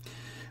happen,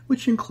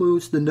 which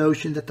includes the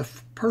notion that the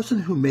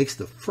person who makes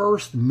the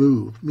first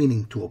move,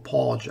 meaning to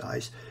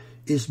apologize,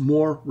 is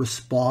more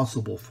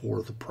responsible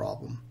for the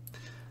problem.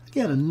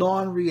 Again, a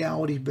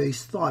non-reality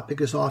based thought,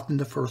 because often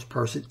the first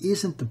person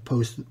isn't the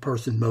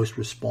person most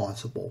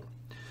responsible.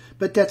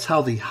 But that's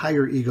how the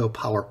higher ego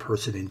power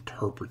person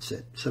interprets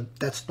it. So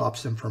that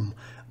stops them from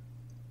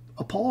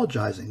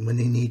apologizing when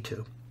they need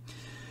to.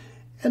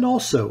 And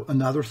also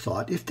another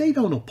thought, if they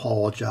don't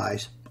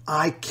apologize,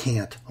 I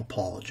can't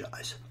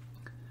apologize.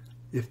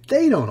 If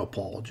they don't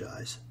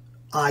apologize,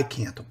 I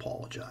can't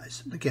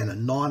apologize. Again, a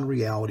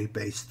non-reality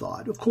based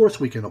thought. Of course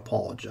we can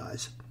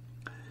apologize.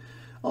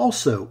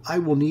 Also, I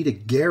will need a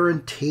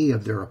guarantee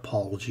of their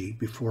apology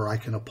before I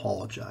can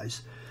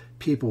apologize.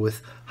 People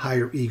with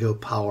higher ego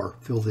power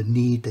feel the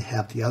need to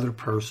have the other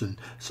person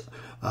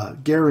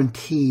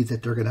guarantee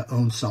that they're going to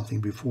own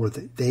something before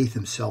they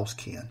themselves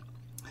can.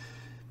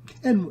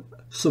 And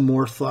some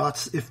more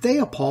thoughts. If they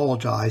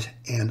apologize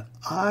and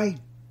I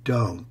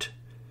don't,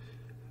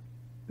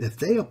 if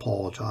they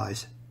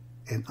apologize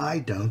and I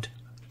don't,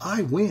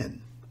 I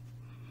win.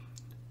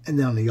 And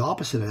then on the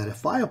opposite of that,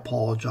 if I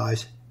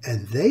apologize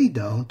and they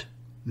don't,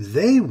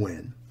 they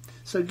win.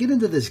 So get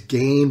into this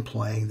game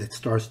playing that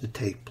starts to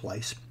take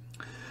place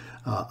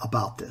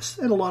about this.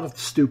 And a lot of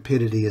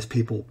stupidity, as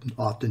people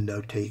often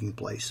know, taking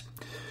place.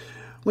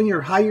 When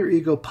your higher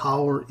ego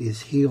power is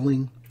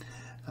healing,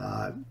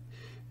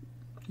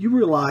 you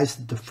realize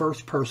that the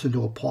first person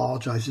to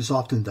apologize is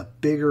often the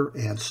bigger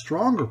and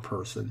stronger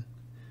person.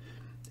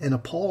 And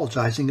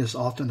apologizing is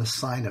often a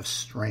sign of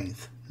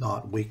strength,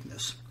 not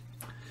weakness.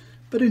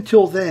 But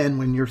until then,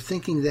 when you're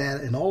thinking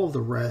that and all of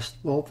the rest,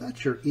 well,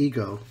 that's your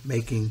ego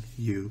making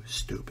you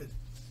stupid.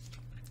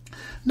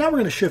 Now we're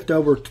going to shift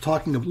over to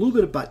talking a little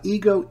bit about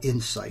ego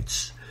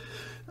insights.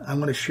 I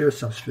want to share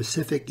some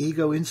specific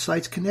ego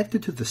insights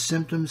connected to the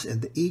symptoms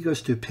and the ego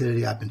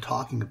stupidity I've been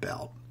talking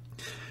about.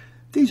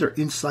 These are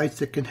insights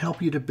that can help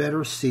you to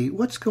better see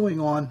what's going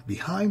on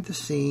behind the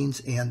scenes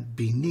and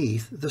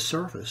beneath the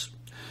surface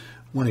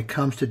when it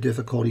comes to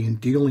difficulty in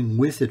dealing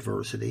with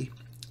adversity.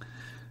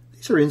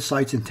 These are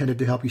insights intended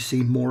to help you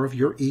see more of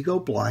your ego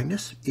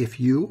blindness if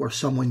you or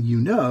someone you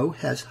know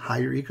has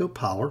higher ego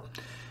power,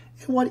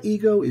 and what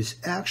ego is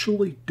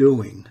actually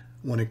doing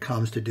when it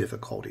comes to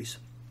difficulties.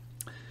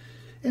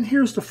 And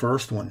here's the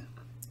first one.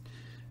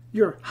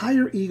 Your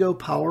higher ego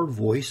power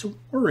voice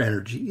or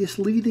energy is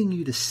leading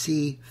you to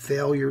see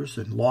failures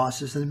and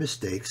losses and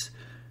mistakes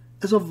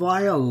as a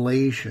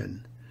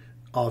violation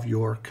of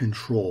your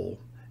control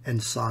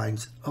and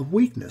signs of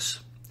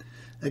weakness.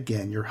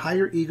 Again, your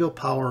higher ego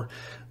power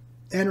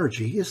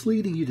energy is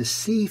leading you to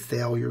see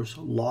failures,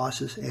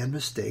 losses, and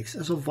mistakes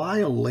as a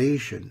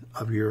violation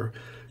of your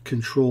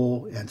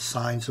control and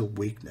signs of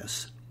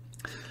weakness.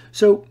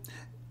 So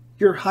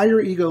your higher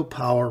ego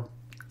power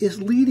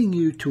is leading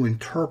you to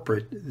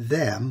interpret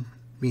them,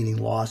 meaning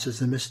losses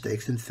and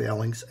mistakes and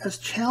failings, as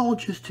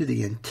challenges to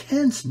the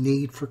intense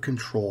need for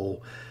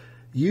control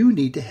you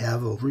need to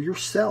have over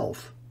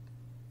yourself,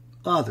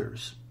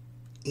 others,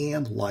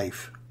 and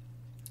life.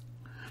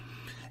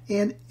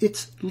 And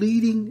it's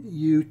leading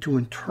you to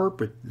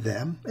interpret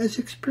them as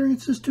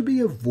experiences to be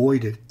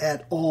avoided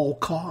at all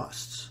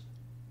costs.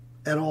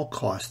 At all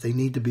costs, they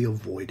need to be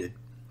avoided.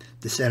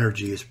 This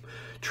energy is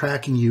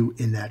tracking you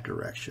in that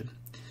direction.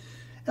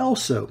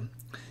 Also,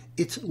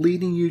 it's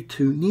leading you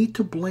to need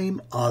to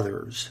blame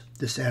others.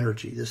 This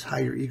energy, this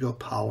higher ego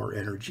power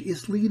energy,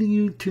 is leading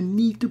you to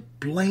need to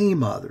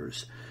blame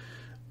others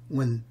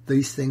when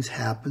these things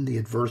happen, the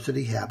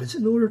adversity happens,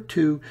 in order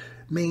to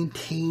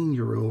maintain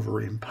your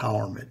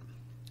over-empowerment.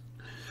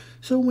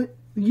 So when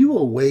you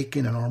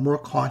awaken and are more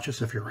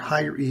conscious of your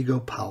higher ego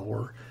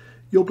power,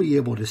 you'll be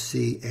able to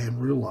see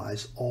and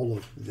realize all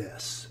of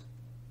this.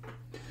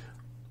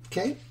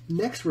 Okay,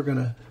 next we're going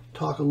to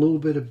talk a little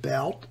bit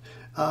about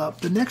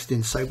the next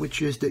insight,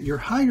 which is that your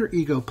higher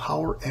ego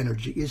power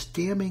energy is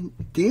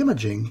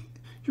damaging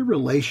your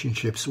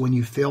relationships when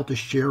you fail to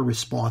share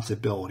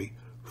responsibility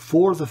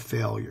for the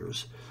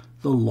failures,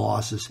 the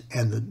losses,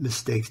 and the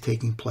mistakes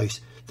taking place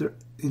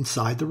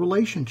inside the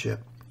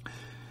relationship.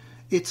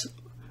 It's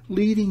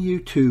leading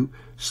you to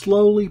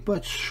slowly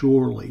but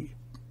surely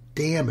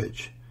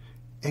damage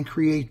and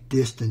create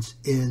distance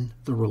in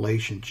the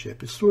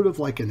relationship. It's sort of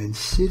like an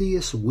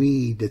insidious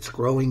weed that's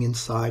growing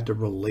inside the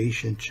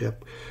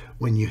relationship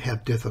when you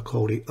have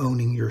difficulty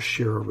owning your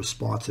share of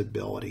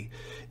responsibility.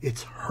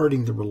 It's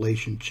hurting the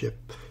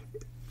relationship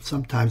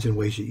sometimes in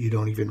ways that you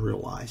don't even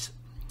realize.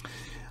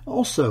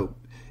 Also,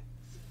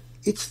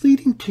 it's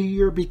leading to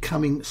your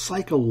becoming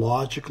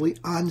psychologically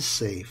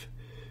unsafe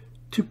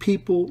to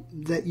people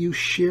that you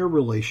share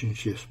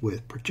relationships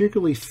with,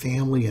 particularly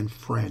family and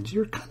friends.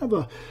 You're kind of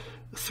a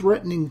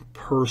threatening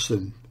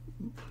person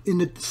in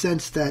the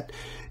sense that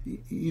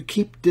you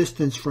keep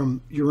distance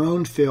from your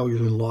own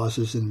failures and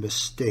losses and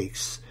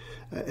mistakes.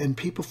 And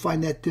people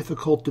find that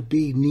difficult to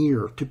be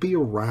near, to be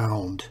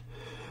around.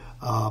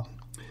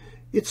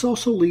 It's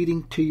also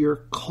leading to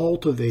your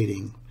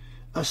cultivating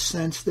a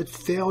sense that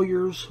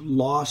failures,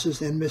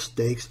 losses, and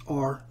mistakes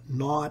are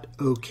not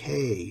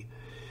okay,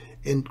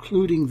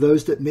 including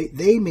those that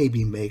they may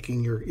be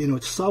making. You're, in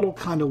a subtle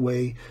kind of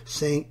way,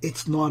 saying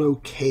it's not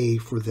okay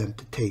for them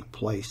to take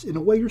place. In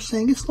a way, you're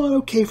saying it's not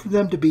okay for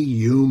them to be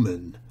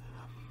human.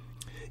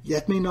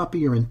 That may not be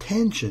your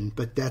intention,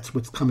 but that's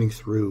what's coming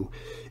through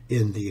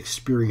in the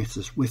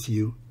experiences with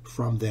you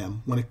from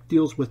them when it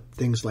deals with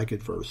things like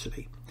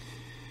adversity.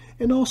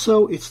 And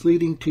also, it's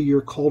leading to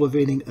your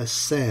cultivating a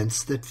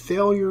sense that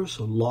failures,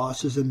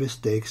 losses, and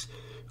mistakes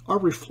are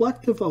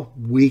reflective of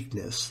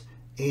weakness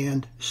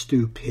and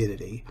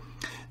stupidity.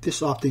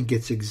 This often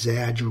gets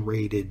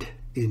exaggerated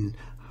in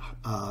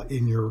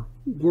your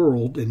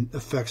world and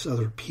affects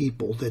other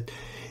people. That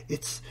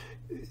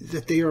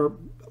they are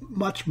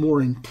much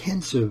more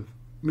intensive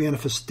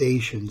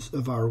manifestations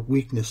of our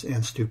weakness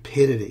and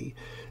stupidity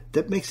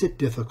that makes it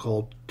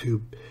difficult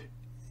to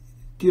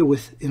deal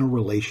with in a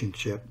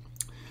relationship.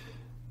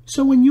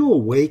 So when you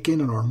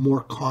awaken and are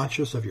more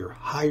conscious of your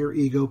higher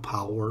ego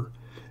power,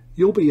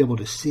 you'll be able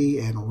to see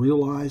and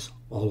realize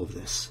all of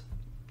this.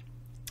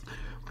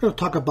 We're going to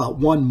talk about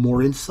one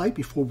more insight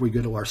before we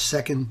go to our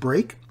second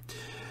break.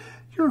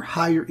 Your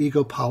higher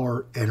ego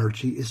power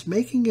energy is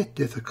making it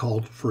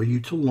difficult for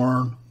you to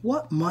learn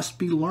what must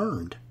be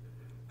learned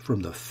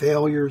from the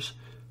failures,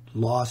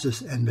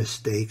 losses, and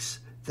mistakes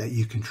that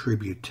you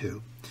contribute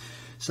to.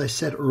 As I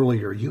said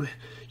earlier,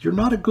 you're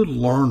not a good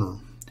learner.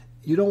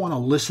 You don't want to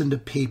listen to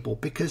people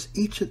because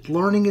each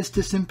learning is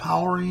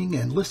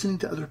disempowering, and listening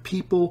to other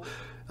people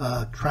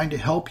trying to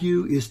help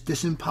you is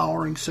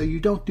disempowering, so you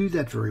don't do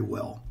that very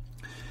well.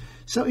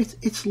 So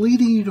it's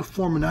leading you to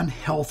form an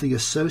unhealthy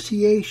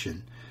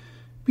association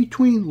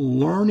between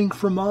learning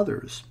from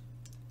others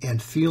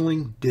and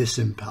feeling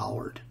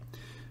disempowered.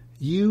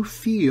 You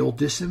feel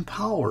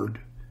disempowered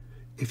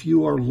if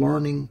you are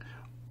learning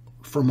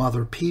from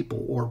other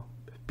people or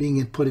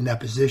being put in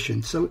that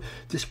position. So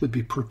this would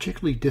be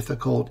particularly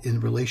difficult in the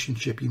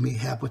relationship you may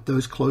have with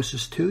those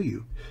closest to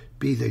you,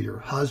 be they your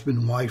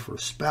husband, wife, or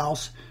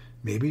spouse,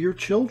 maybe your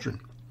children.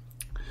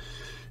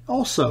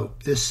 Also,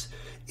 this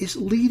is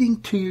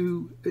leading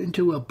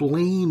into a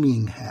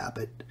blaming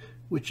habit,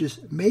 which is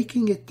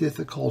making it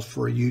difficult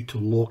for you to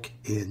look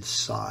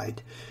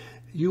inside.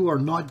 You are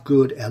not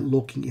good at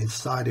looking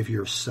inside of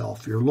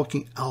yourself. You're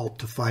looking out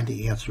to find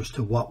the answers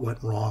to what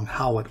went wrong,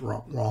 how it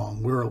went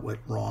wrong, where it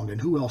went wrong,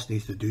 and who else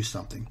needs to do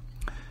something.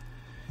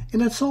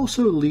 And it's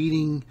also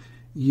leading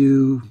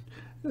you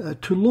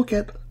to look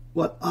at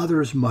what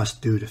others must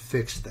do to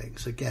fix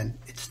things. Again,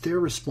 it's their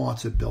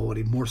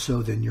responsibility more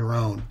so than your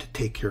own to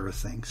take care of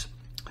things.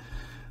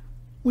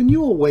 When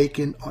you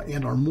awaken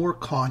and are more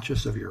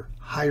conscious of your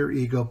higher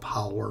ego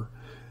power,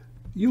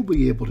 you'll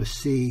be able to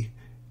see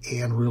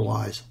and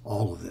realize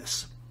all of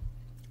this.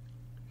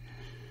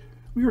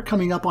 We are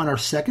coming up on our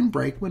second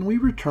break. When we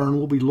return,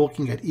 we'll be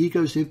looking at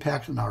ego's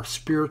impact on our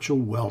spiritual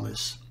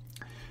wellness.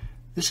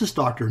 This is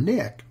Dr.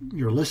 Nick.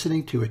 You're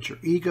listening to It's Your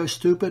Ego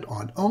Stupid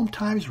on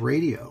OMTimes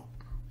Radio,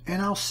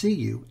 and I'll see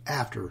you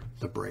after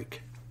the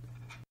break.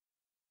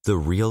 The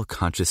Real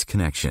Conscious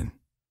Connection.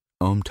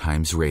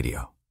 OMTimes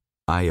Radio.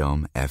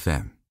 IOM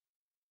FM.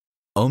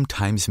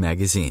 OMTimes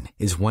Magazine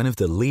is one of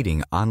the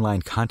leading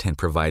online content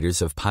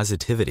providers of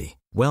positivity,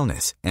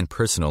 wellness, and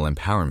personal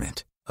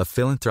empowerment. A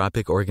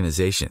philanthropic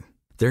organization,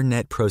 their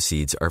net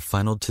proceeds are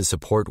funneled to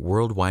support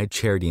worldwide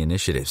charity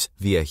initiatives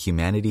via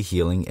Humanity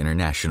Healing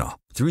International.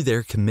 Through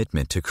their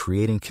commitment to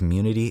creating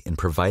community and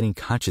providing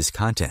conscious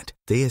content,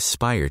 they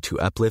aspire to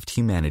uplift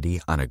humanity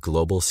on a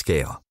global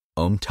scale.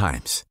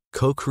 OMTimes,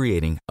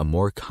 co-creating a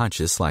more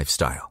conscious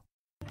lifestyle.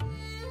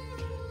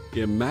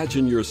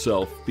 Imagine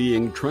yourself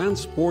being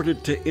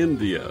transported to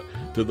India,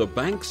 to the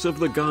banks of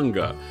the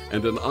Ganga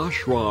and an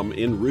ashram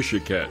in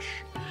Rishikesh.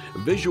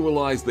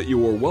 Visualize that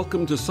you are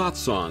welcome to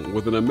satsang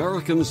with an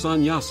American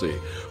sannyasi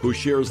who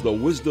shares the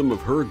wisdom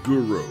of her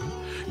guru.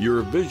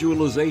 Your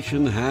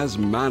visualization has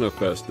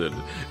manifested.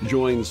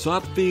 Join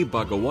Sattvi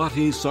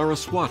Bhagawati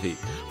Saraswati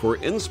for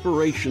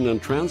inspiration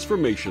and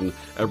transformation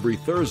every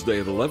Thursday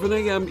at 11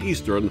 a.m.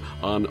 Eastern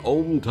on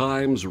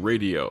OMTimes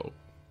Radio.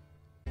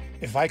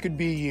 If I could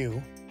be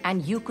you,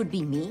 and you could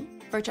be me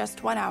for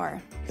just 1 hour.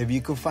 if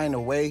you could find a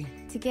way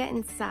to get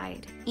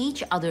inside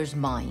each other's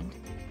mind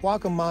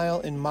Walk a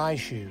mile in my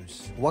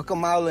shoes. Walk a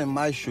mile in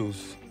my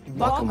shoes.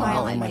 Walk a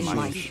mile in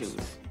my shoes.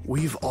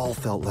 We've all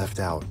felt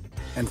left out.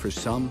 And for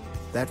some,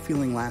 that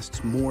feeling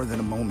lasts more than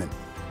a moment.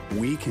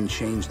 We can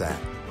change that.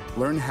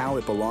 Learn how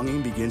at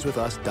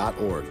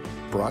belongingbeginswithus.org.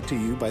 Brought to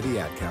you by the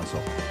Ad Council.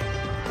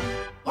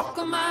 Walk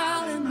a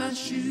mile in my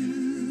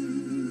shoes.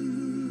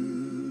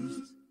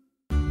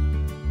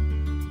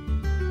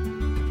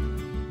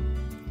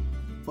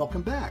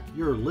 Welcome back.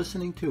 You're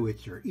listening to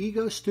It's Your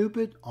Ego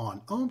Stupid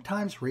on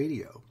OMTimes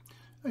Radio,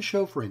 a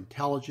show for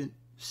intelligent,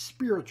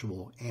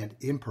 spiritual, and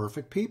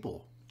imperfect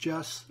people,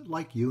 just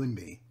like you and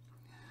me.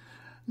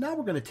 Now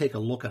we're going to take a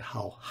look at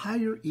how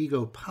higher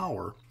ego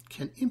power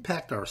can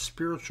impact our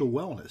spiritual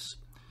wellness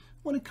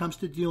when it comes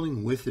to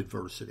dealing with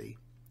adversity.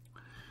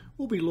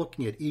 We'll be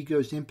looking at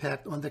ego's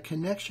impact on the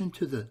connection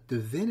to the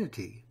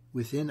divinity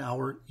within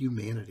our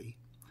humanity,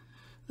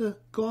 the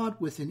God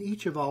within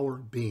each of our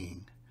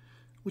being,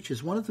 which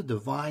is one of the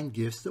divine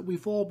gifts that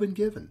we've all been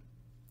given.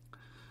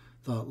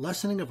 The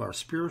lessening of our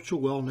spiritual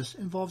wellness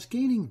involves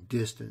gaining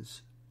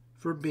distance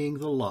from being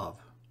the love,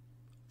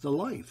 the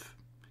life,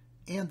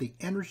 and the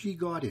energy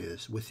God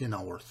is within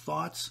our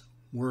thoughts,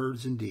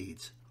 words, and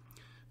deeds,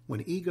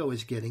 when ego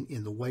is getting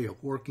in the way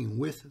of working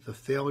with the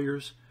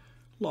failures,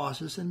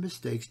 losses, and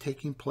mistakes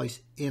taking place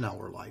in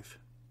our life.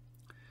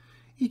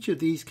 Each of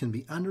these can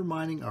be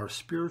undermining our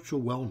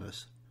spiritual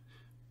wellness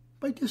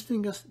by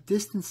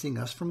distancing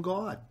us from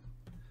God,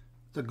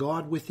 the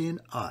God within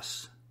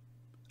us,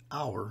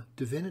 our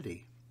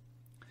divinity.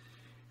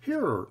 Here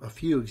are a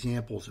few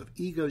examples of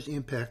ego's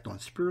impact on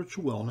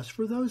spiritual wellness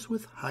for those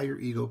with higher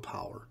ego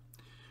power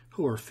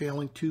who are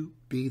failing to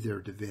be their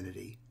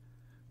divinity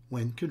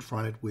when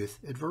confronted with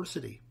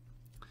adversity.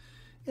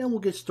 And we'll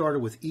get started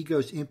with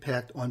ego's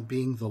impact on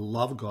being the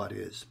love God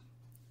is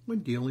when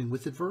dealing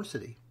with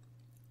adversity.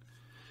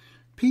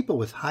 People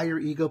with higher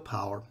ego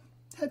power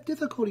have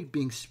difficulty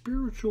being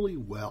spiritually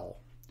well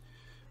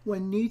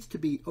when needs to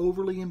be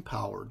overly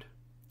empowered,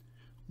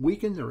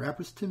 weaken their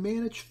efforts to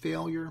manage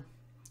failure,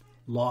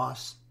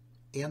 loss,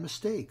 and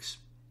mistakes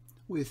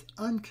with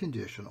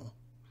unconditional,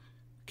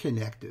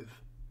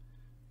 connective,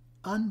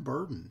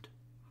 unburdened,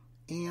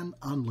 and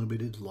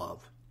unlimited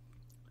love.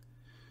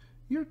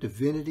 Your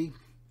divinity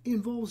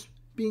involves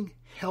being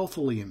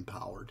healthily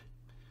empowered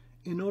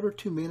in order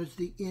to manage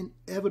the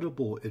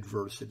inevitable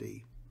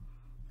adversity.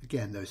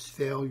 Again, those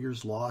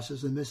failures,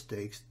 losses, and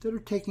mistakes that are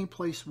taking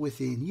place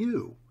within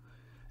you,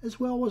 as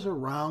well as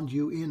around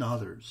you in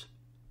others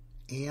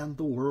and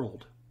the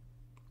world.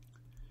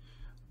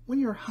 When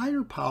your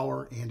higher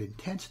power and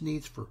intense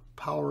needs for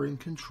power and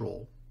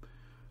control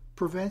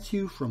prevents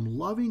you from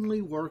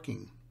lovingly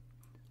working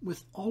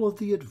with all of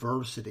the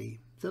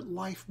adversity that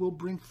life will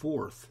bring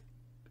forth,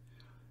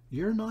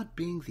 you're not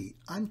being the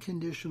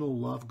unconditional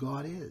love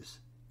God is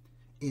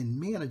in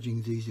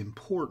managing these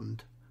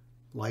important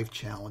life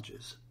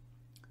challenges.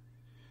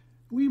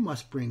 We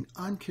must bring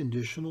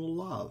unconditional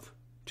love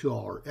to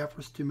our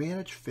efforts to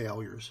manage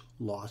failures,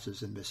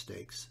 losses, and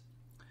mistakes.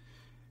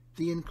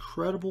 The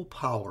incredible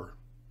power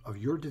of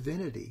your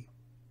divinity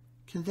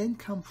can then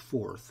come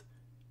forth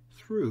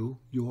through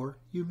your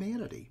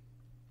humanity.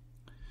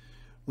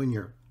 When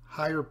your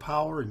higher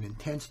power and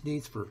intense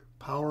needs for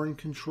power and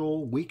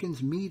control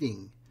weakens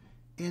meeting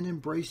and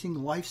embracing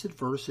life's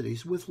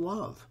adversities with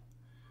love,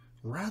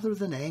 rather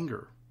than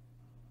anger,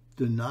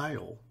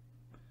 denial,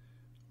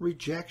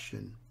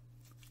 rejection,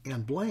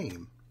 and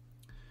blame,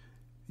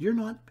 you're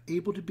not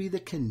able to be the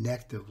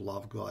connective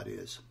love God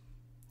is.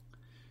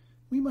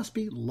 We must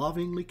be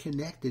lovingly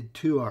connected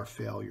to our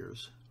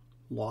failures,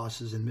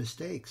 losses, and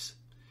mistakes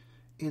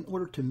in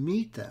order to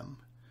meet them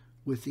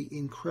with the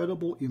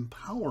incredible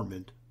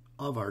empowerment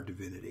of our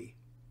divinity.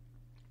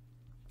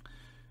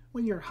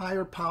 When your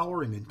higher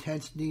power and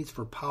intense needs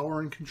for power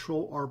and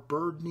control are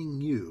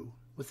burdening you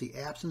with the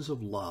absence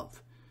of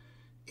love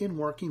in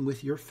working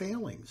with your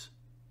failings,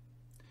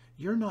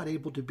 you're not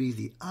able to be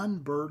the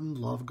unburdened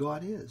love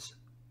God is.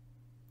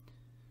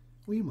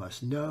 We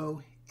must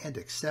know and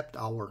accept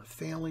our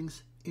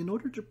failings in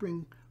order to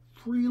bring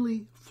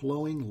freely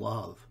flowing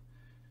love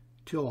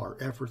to our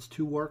efforts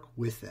to work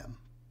with them.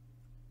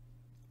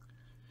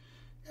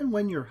 And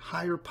when your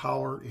higher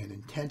power and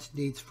intense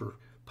needs for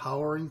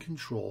power and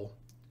control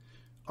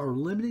are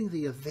limiting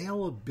the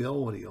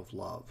availability of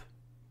love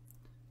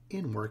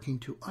in working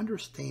to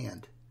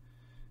understand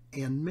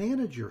and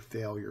manage your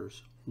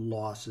failures,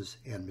 losses,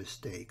 and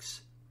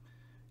mistakes,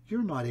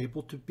 you're not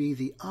able to be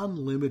the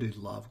unlimited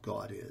love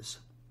God is.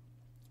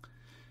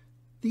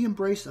 The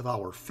embrace of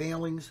our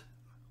failings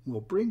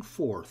will bring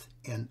forth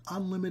an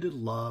unlimited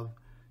love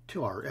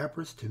to our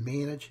efforts to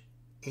manage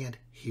and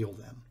heal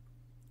them.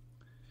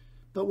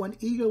 But when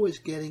ego is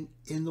getting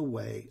in the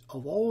way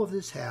of all of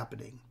this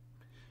happening,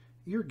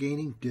 you're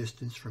gaining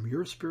distance from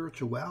your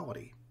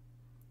spirituality,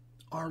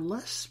 are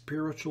less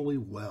spiritually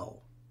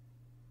well,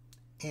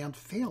 and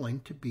failing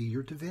to be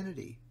your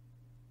divinity.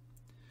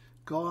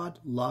 God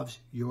loves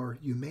your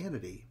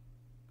humanity,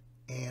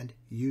 and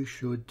you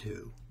should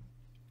too.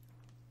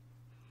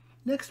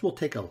 Next, we'll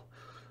take a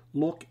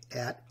look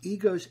at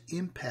ego's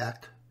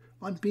impact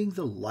on being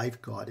the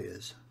life God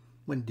is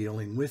when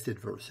dealing with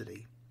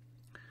adversity.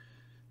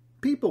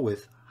 People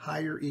with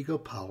higher ego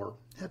power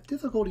have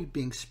difficulty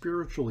being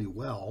spiritually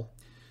well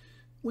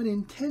when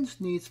intense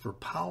needs for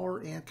power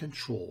and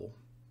control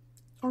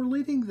are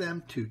leading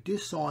them to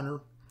dishonor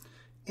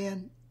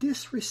and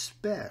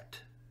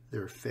disrespect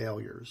their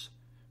failures,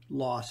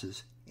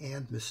 losses,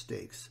 and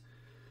mistakes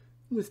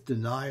with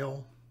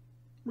denial,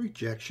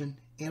 rejection,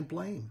 and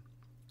blame.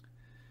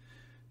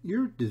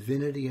 Your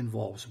divinity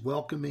involves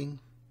welcoming,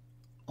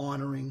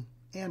 honoring,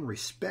 and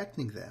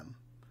respecting them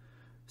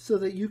so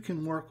that you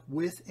can work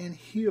with and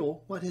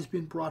heal what has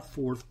been brought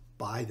forth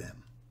by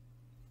them.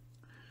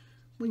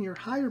 When your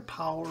higher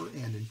power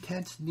and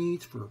intense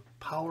needs for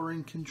power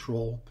and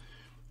control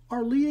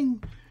are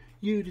leading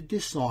you to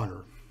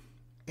dishonor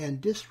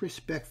and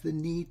disrespect the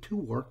need to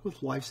work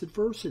with life's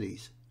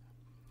adversities,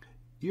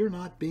 you're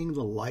not being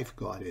the life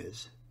God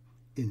is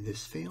in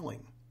this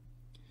failing.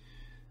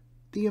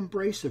 The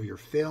embrace of your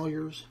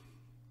failures,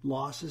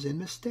 losses, and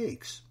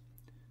mistakes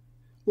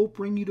will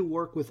bring you to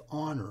work with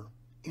honor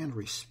and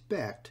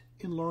respect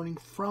in learning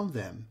from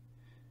them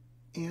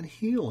and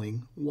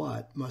healing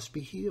what must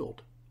be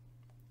healed.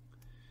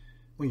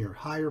 When your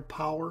higher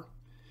power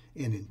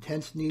and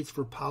intense needs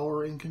for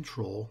power and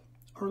control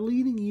are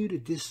leading you to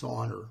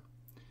dishonor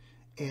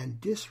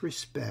and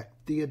disrespect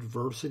the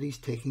adversities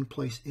taking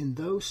place in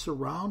those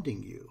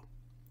surrounding you,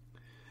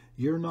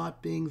 you're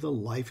not being the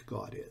life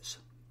God is.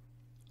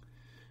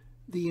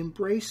 The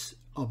embrace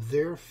of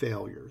their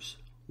failures,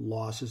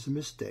 losses, and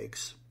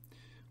mistakes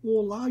will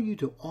allow you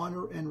to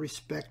honor and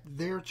respect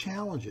their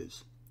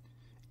challenges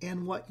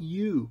and what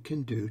you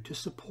can do to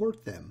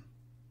support them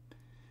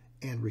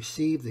and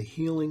receive the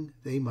healing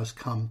they must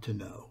come to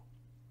know.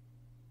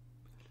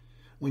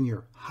 When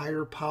your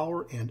higher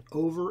power and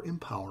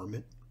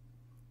over-empowerment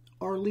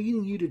are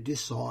leading you to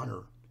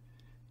dishonor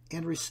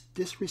and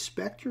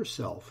disrespect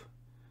yourself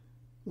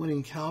when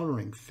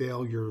encountering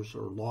failures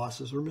or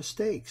losses or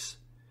mistakes,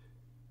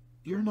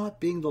 you're not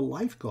being the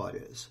life God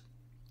is.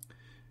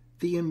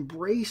 The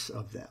embrace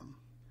of them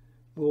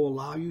will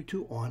allow you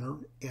to honor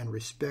and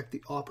respect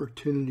the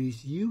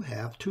opportunities you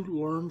have to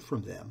learn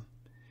from them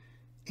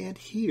and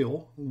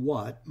heal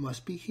what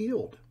must be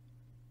healed.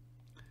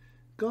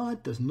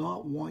 God does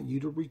not want you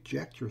to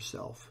reject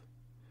yourself,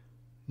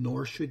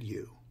 nor should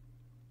you.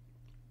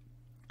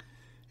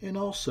 And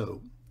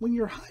also, when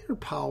your higher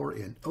power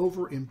and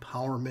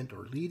over-empowerment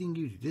are leading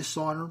you to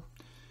dishonor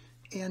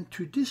and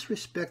to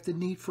disrespect the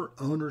need for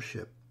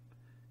ownership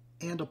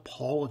and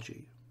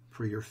apology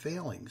for your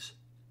failings,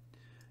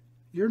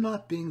 you're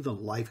not being the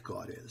life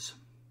God is.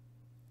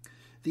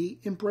 The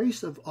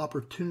embrace of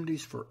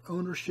opportunities for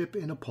ownership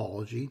and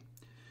apology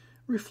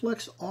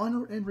reflects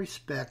honor and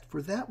respect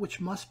for that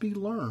which must be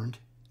learned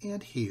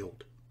and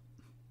healed.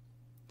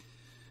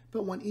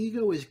 But when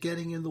ego is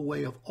getting in the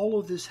way of all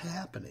of this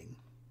happening,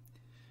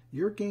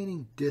 you're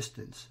gaining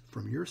distance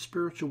from your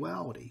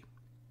spirituality,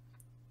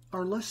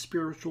 are less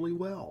spiritually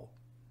well,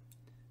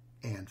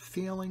 and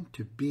failing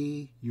to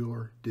be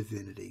your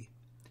divinity,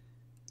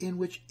 in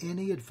which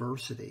any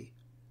adversity,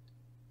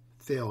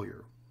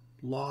 failure,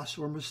 loss,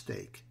 or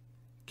mistake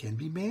can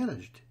be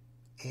managed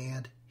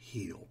and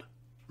healed.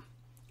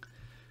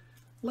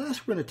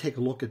 Last, we're going to take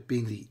a look at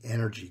being the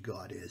energy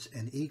God is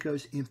and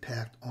ego's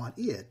impact on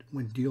it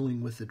when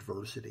dealing with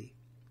adversity.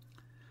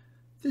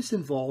 This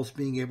involves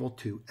being able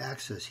to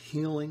access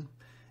healing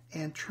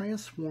and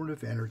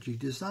transformative energy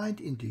designed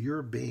into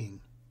your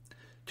being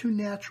to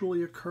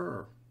naturally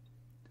occur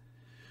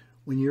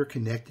when you're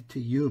connected to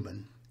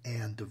human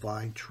and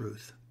divine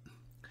truth.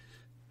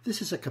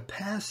 This is a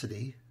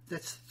capacity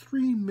that's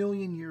 3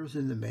 million years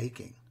in the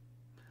making,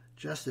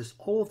 just as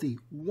all of the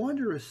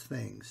wondrous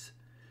things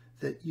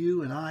that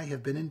you and I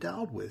have been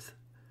endowed with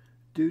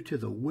due to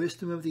the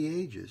wisdom of the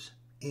ages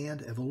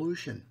and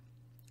evolution.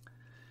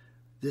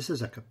 This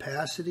is a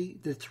capacity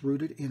that's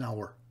rooted in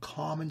our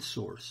common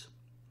source,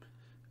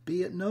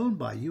 be it known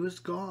by you as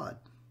God,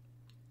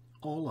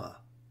 Allah,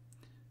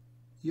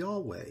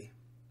 Yahweh,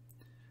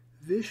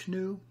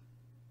 Vishnu,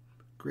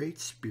 Great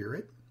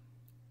Spirit,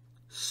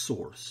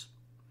 Source,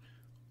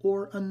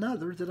 or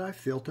another that I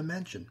failed to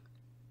mention.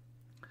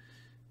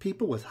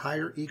 People with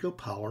higher ego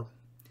power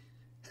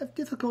have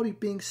difficulty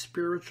being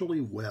spiritually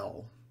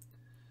well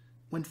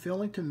when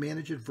failing to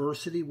manage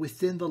adversity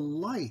within the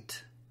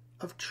light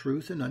of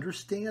truth and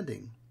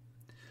understanding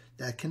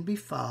that can be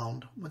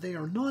found when they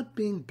are not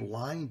being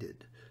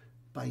blinded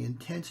by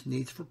intense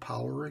needs for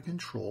power and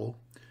control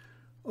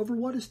over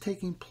what is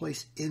taking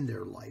place in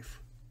their life.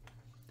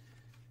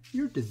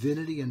 Your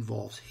divinity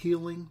involves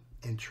healing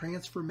and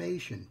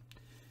transformation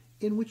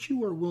in which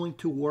you are willing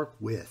to work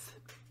with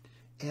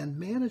and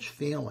manage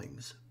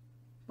failings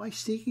by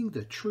seeking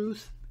the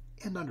truth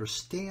and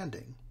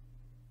understanding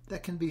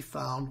that can be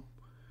found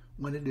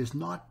when it is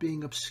not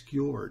being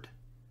obscured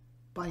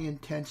by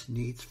intense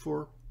needs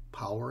for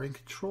power and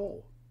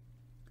control.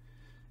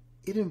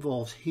 It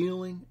involves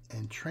healing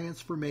and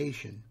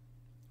transformation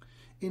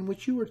in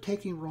which you are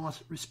taking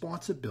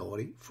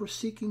responsibility for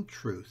seeking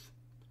truth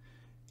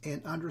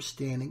and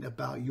understanding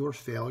about your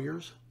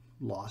failures,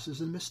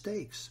 losses, and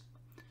mistakes,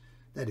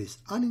 that is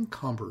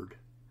unencumbered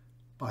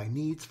by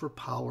needs for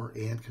power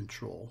and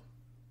control.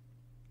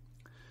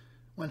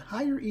 When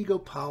higher ego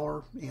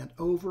power and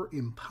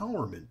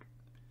over-empowerment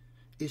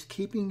is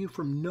keeping you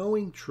from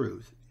knowing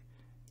truth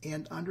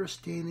and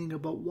understanding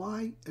about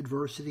why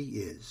adversity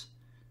is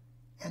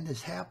and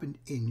has happened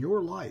in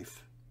your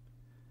life,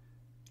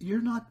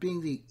 you're not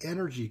being the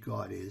energy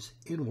God is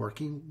in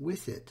working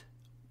with it.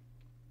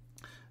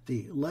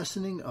 The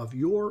lessening of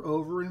your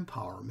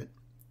over-empowerment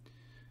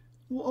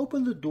will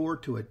open the door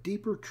to a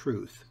deeper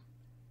truth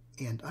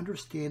and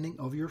understanding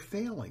of your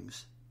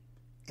failings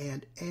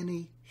and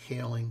any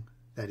healing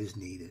that is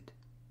needed.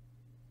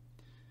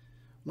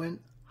 When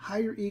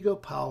higher ego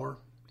power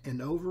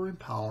and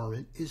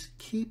over-empowerment is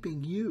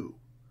keeping you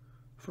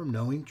from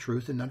knowing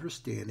truth and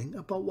understanding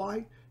about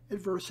why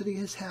adversity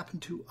has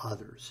happened to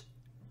others,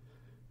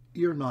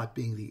 you're not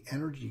being the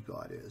energy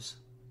God is.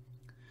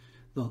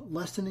 The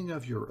lessening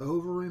of your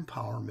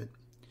over-empowerment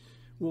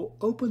will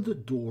open the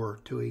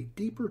door to a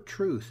deeper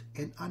truth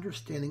and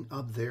understanding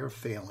of their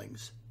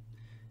failings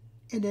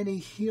and any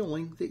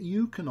healing that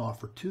you can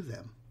offer to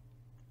them.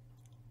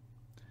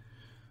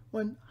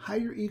 When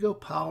higher ego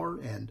power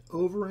and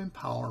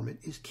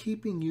over-empowerment is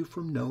keeping you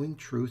from knowing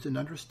truth and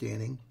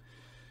understanding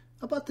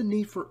about the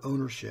need for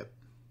ownership,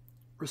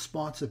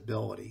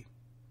 responsibility,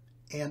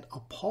 and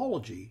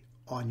apology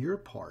on your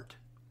part,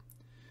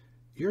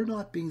 you're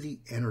not being the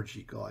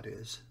energy God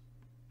is.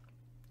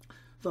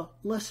 The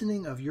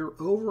lessening of your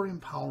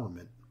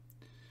over-empowerment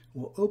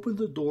will open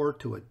the door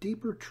to a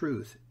deeper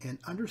truth and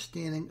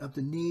understanding of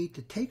the need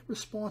to take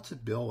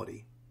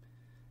responsibility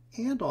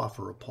and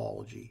offer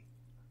apology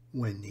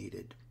when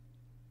needed.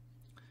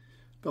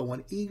 But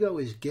when ego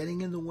is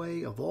getting in the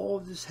way of all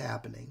of this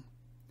happening,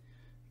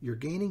 you're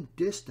gaining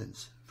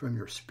distance from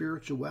your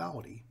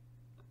spirituality,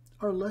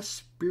 are less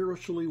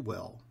spiritually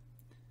well,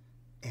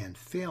 and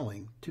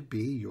failing to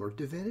be your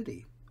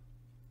divinity.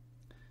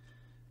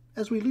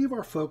 As we leave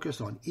our focus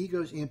on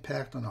ego's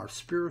impact on our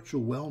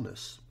spiritual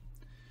wellness,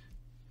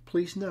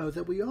 please know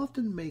that we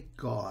often make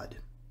God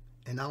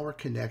and our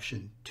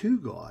connection to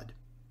God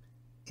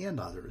and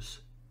others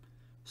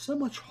so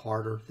much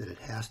harder than it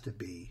has to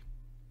be.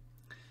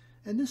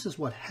 And this is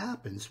what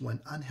happens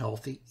when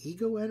unhealthy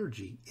ego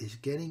energy is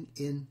getting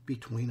in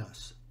between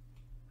us.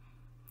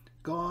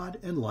 God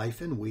and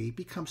life and we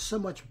become so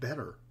much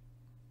better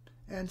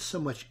and so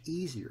much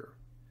easier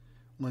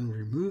when we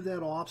remove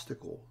that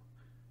obstacle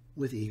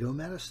with ego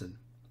medicine.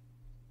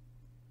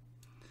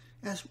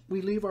 As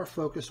we leave our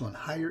focus on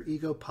higher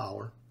ego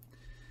power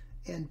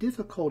and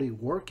difficulty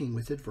working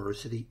with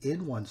adversity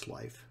in one's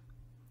life,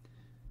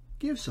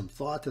 give some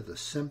thought to the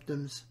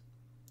symptoms,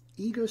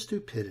 ego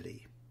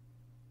stupidity,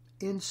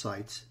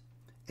 insights,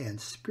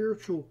 and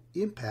spiritual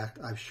impact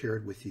I've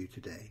shared with you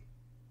today.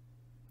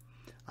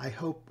 I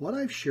hope what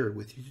I've shared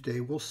with you today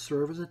will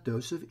serve as a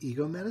dose of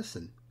ego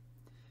medicine.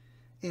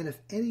 And if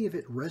any of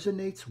it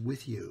resonates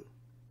with you,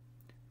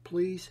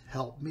 please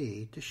help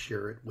me to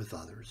share it with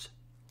others.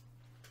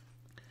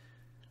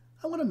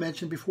 I want to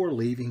mention before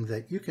leaving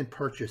that you can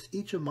purchase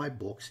each of my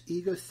books,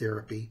 Ego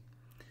Therapy,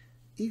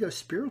 Ego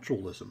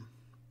Spiritualism,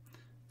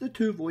 The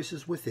Two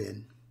Voices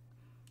Within,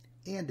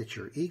 and It's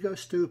Your Ego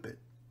Stupid,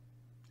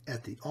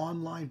 at the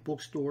online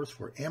bookstores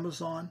for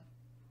Amazon,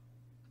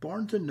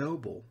 Barnes &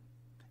 Noble,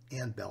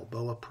 and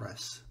Balboa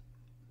Press.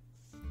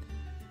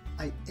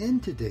 I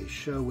end today's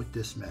show with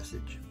this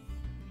message.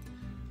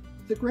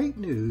 The great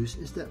news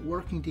is that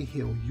working to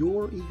heal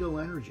your ego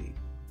energy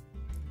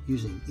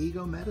using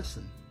ego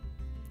medicine,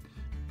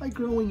 by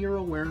growing your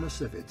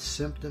awareness of its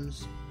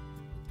symptoms,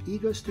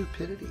 ego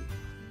stupidity,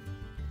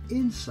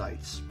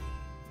 insights,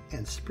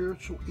 and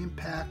spiritual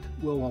impact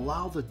will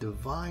allow the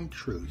divine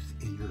truth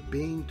in your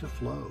being to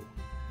flow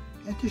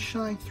and to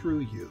shine through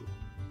you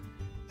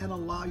and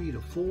allow you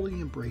to fully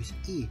embrace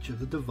each of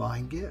the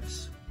divine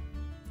gifts.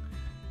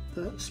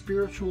 The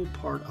spiritual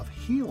part of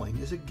healing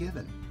is a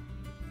given.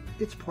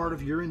 It's part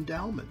of your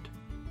endowment.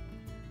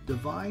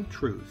 Divine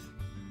truth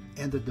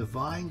and the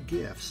divine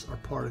gifts are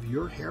part of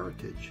your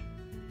heritage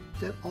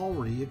that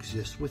already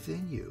exists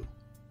within you.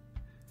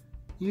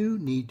 You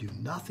need do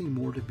nothing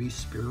more to be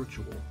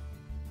spiritual.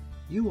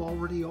 You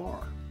already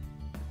are.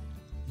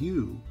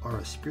 You are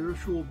a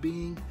spiritual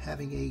being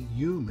having a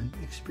human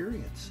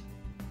experience.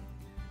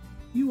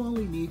 You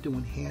only need to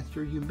enhance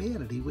your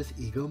humanity with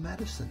ego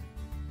medicine,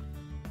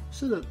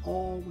 so that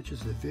all which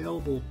is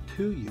available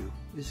to you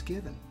is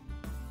given.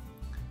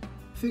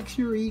 Fix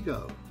your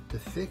ego to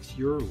fix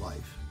your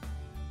life,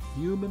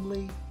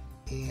 humanly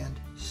and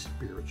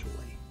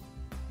spiritually.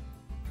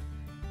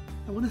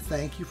 I want to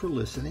thank you for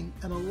listening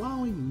and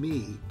allowing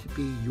me to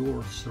be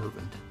your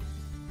servant.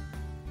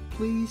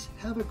 Please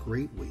have a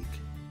great week,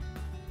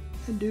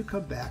 and do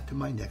come back to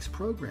my next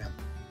program.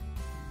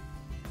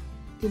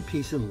 In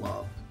peace and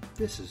love,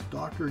 this is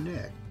Dr.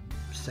 Nick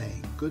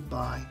saying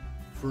goodbye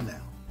for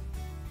now.